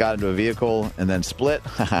 She then got into a vehicle and then split.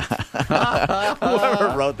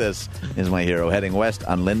 Whoever wrote this is my hero, heading west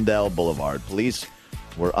on Lindell Boulevard. Police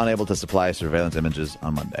were unable to supply surveillance images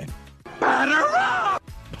on Monday. Oh,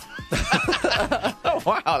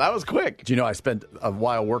 wow, that was quick. Do you know I spent a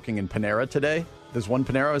while working in Panera today? There's one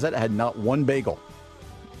Panera I was at, had not one bagel.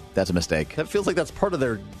 That's a mistake. That feels like that's part of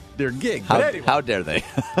their gig. How dare they?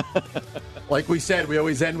 Like we said, we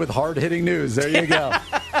always end with hard-hitting news. There you go.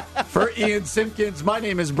 For Ian Simpkins, my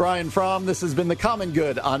name is Brian Fromm. This has been The Common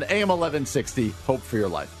Good on AM 1160. Hope for your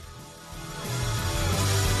life.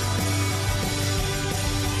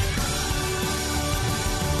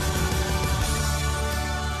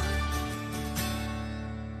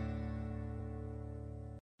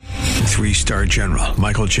 Three-star General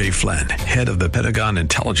Michael J. Flynn, head of the Pentagon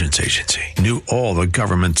Intelligence Agency, knew all the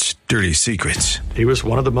government's dirty secrets. He was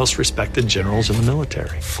one of the most respected generals in the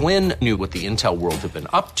military. Flynn knew what the intel world had been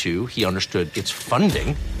up to. He understood its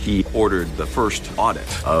funding. He ordered the first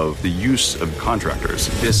audit of the use of contractors.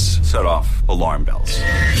 This set off alarm bells.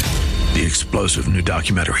 The explosive new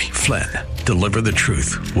documentary, Flynn, Deliver the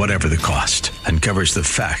Truth, Whatever the Cost, uncovers the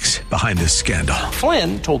facts behind this scandal.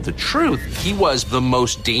 Flynn told the truth. He was the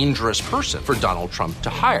most dangerous person for Donald Trump to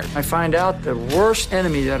hire. I find out the worst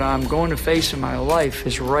enemy that I'm going to face in my life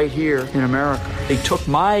is right here in America. They took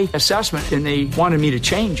my assessment and they wanted me to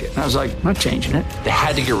change it. And I was like, I'm not changing it. They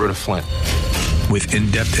had to get rid of Flynn. With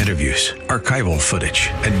in-depth interviews, archival footage,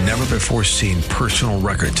 and never-before-seen personal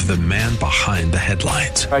records of the man behind the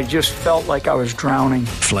headlines. I just felt like I was drowning.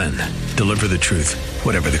 Flynn, Deliver the Truth,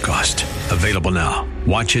 Whatever the Cost. Available now.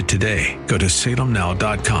 Watch it today. Go to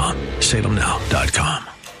salemnow.com. salemnow.com.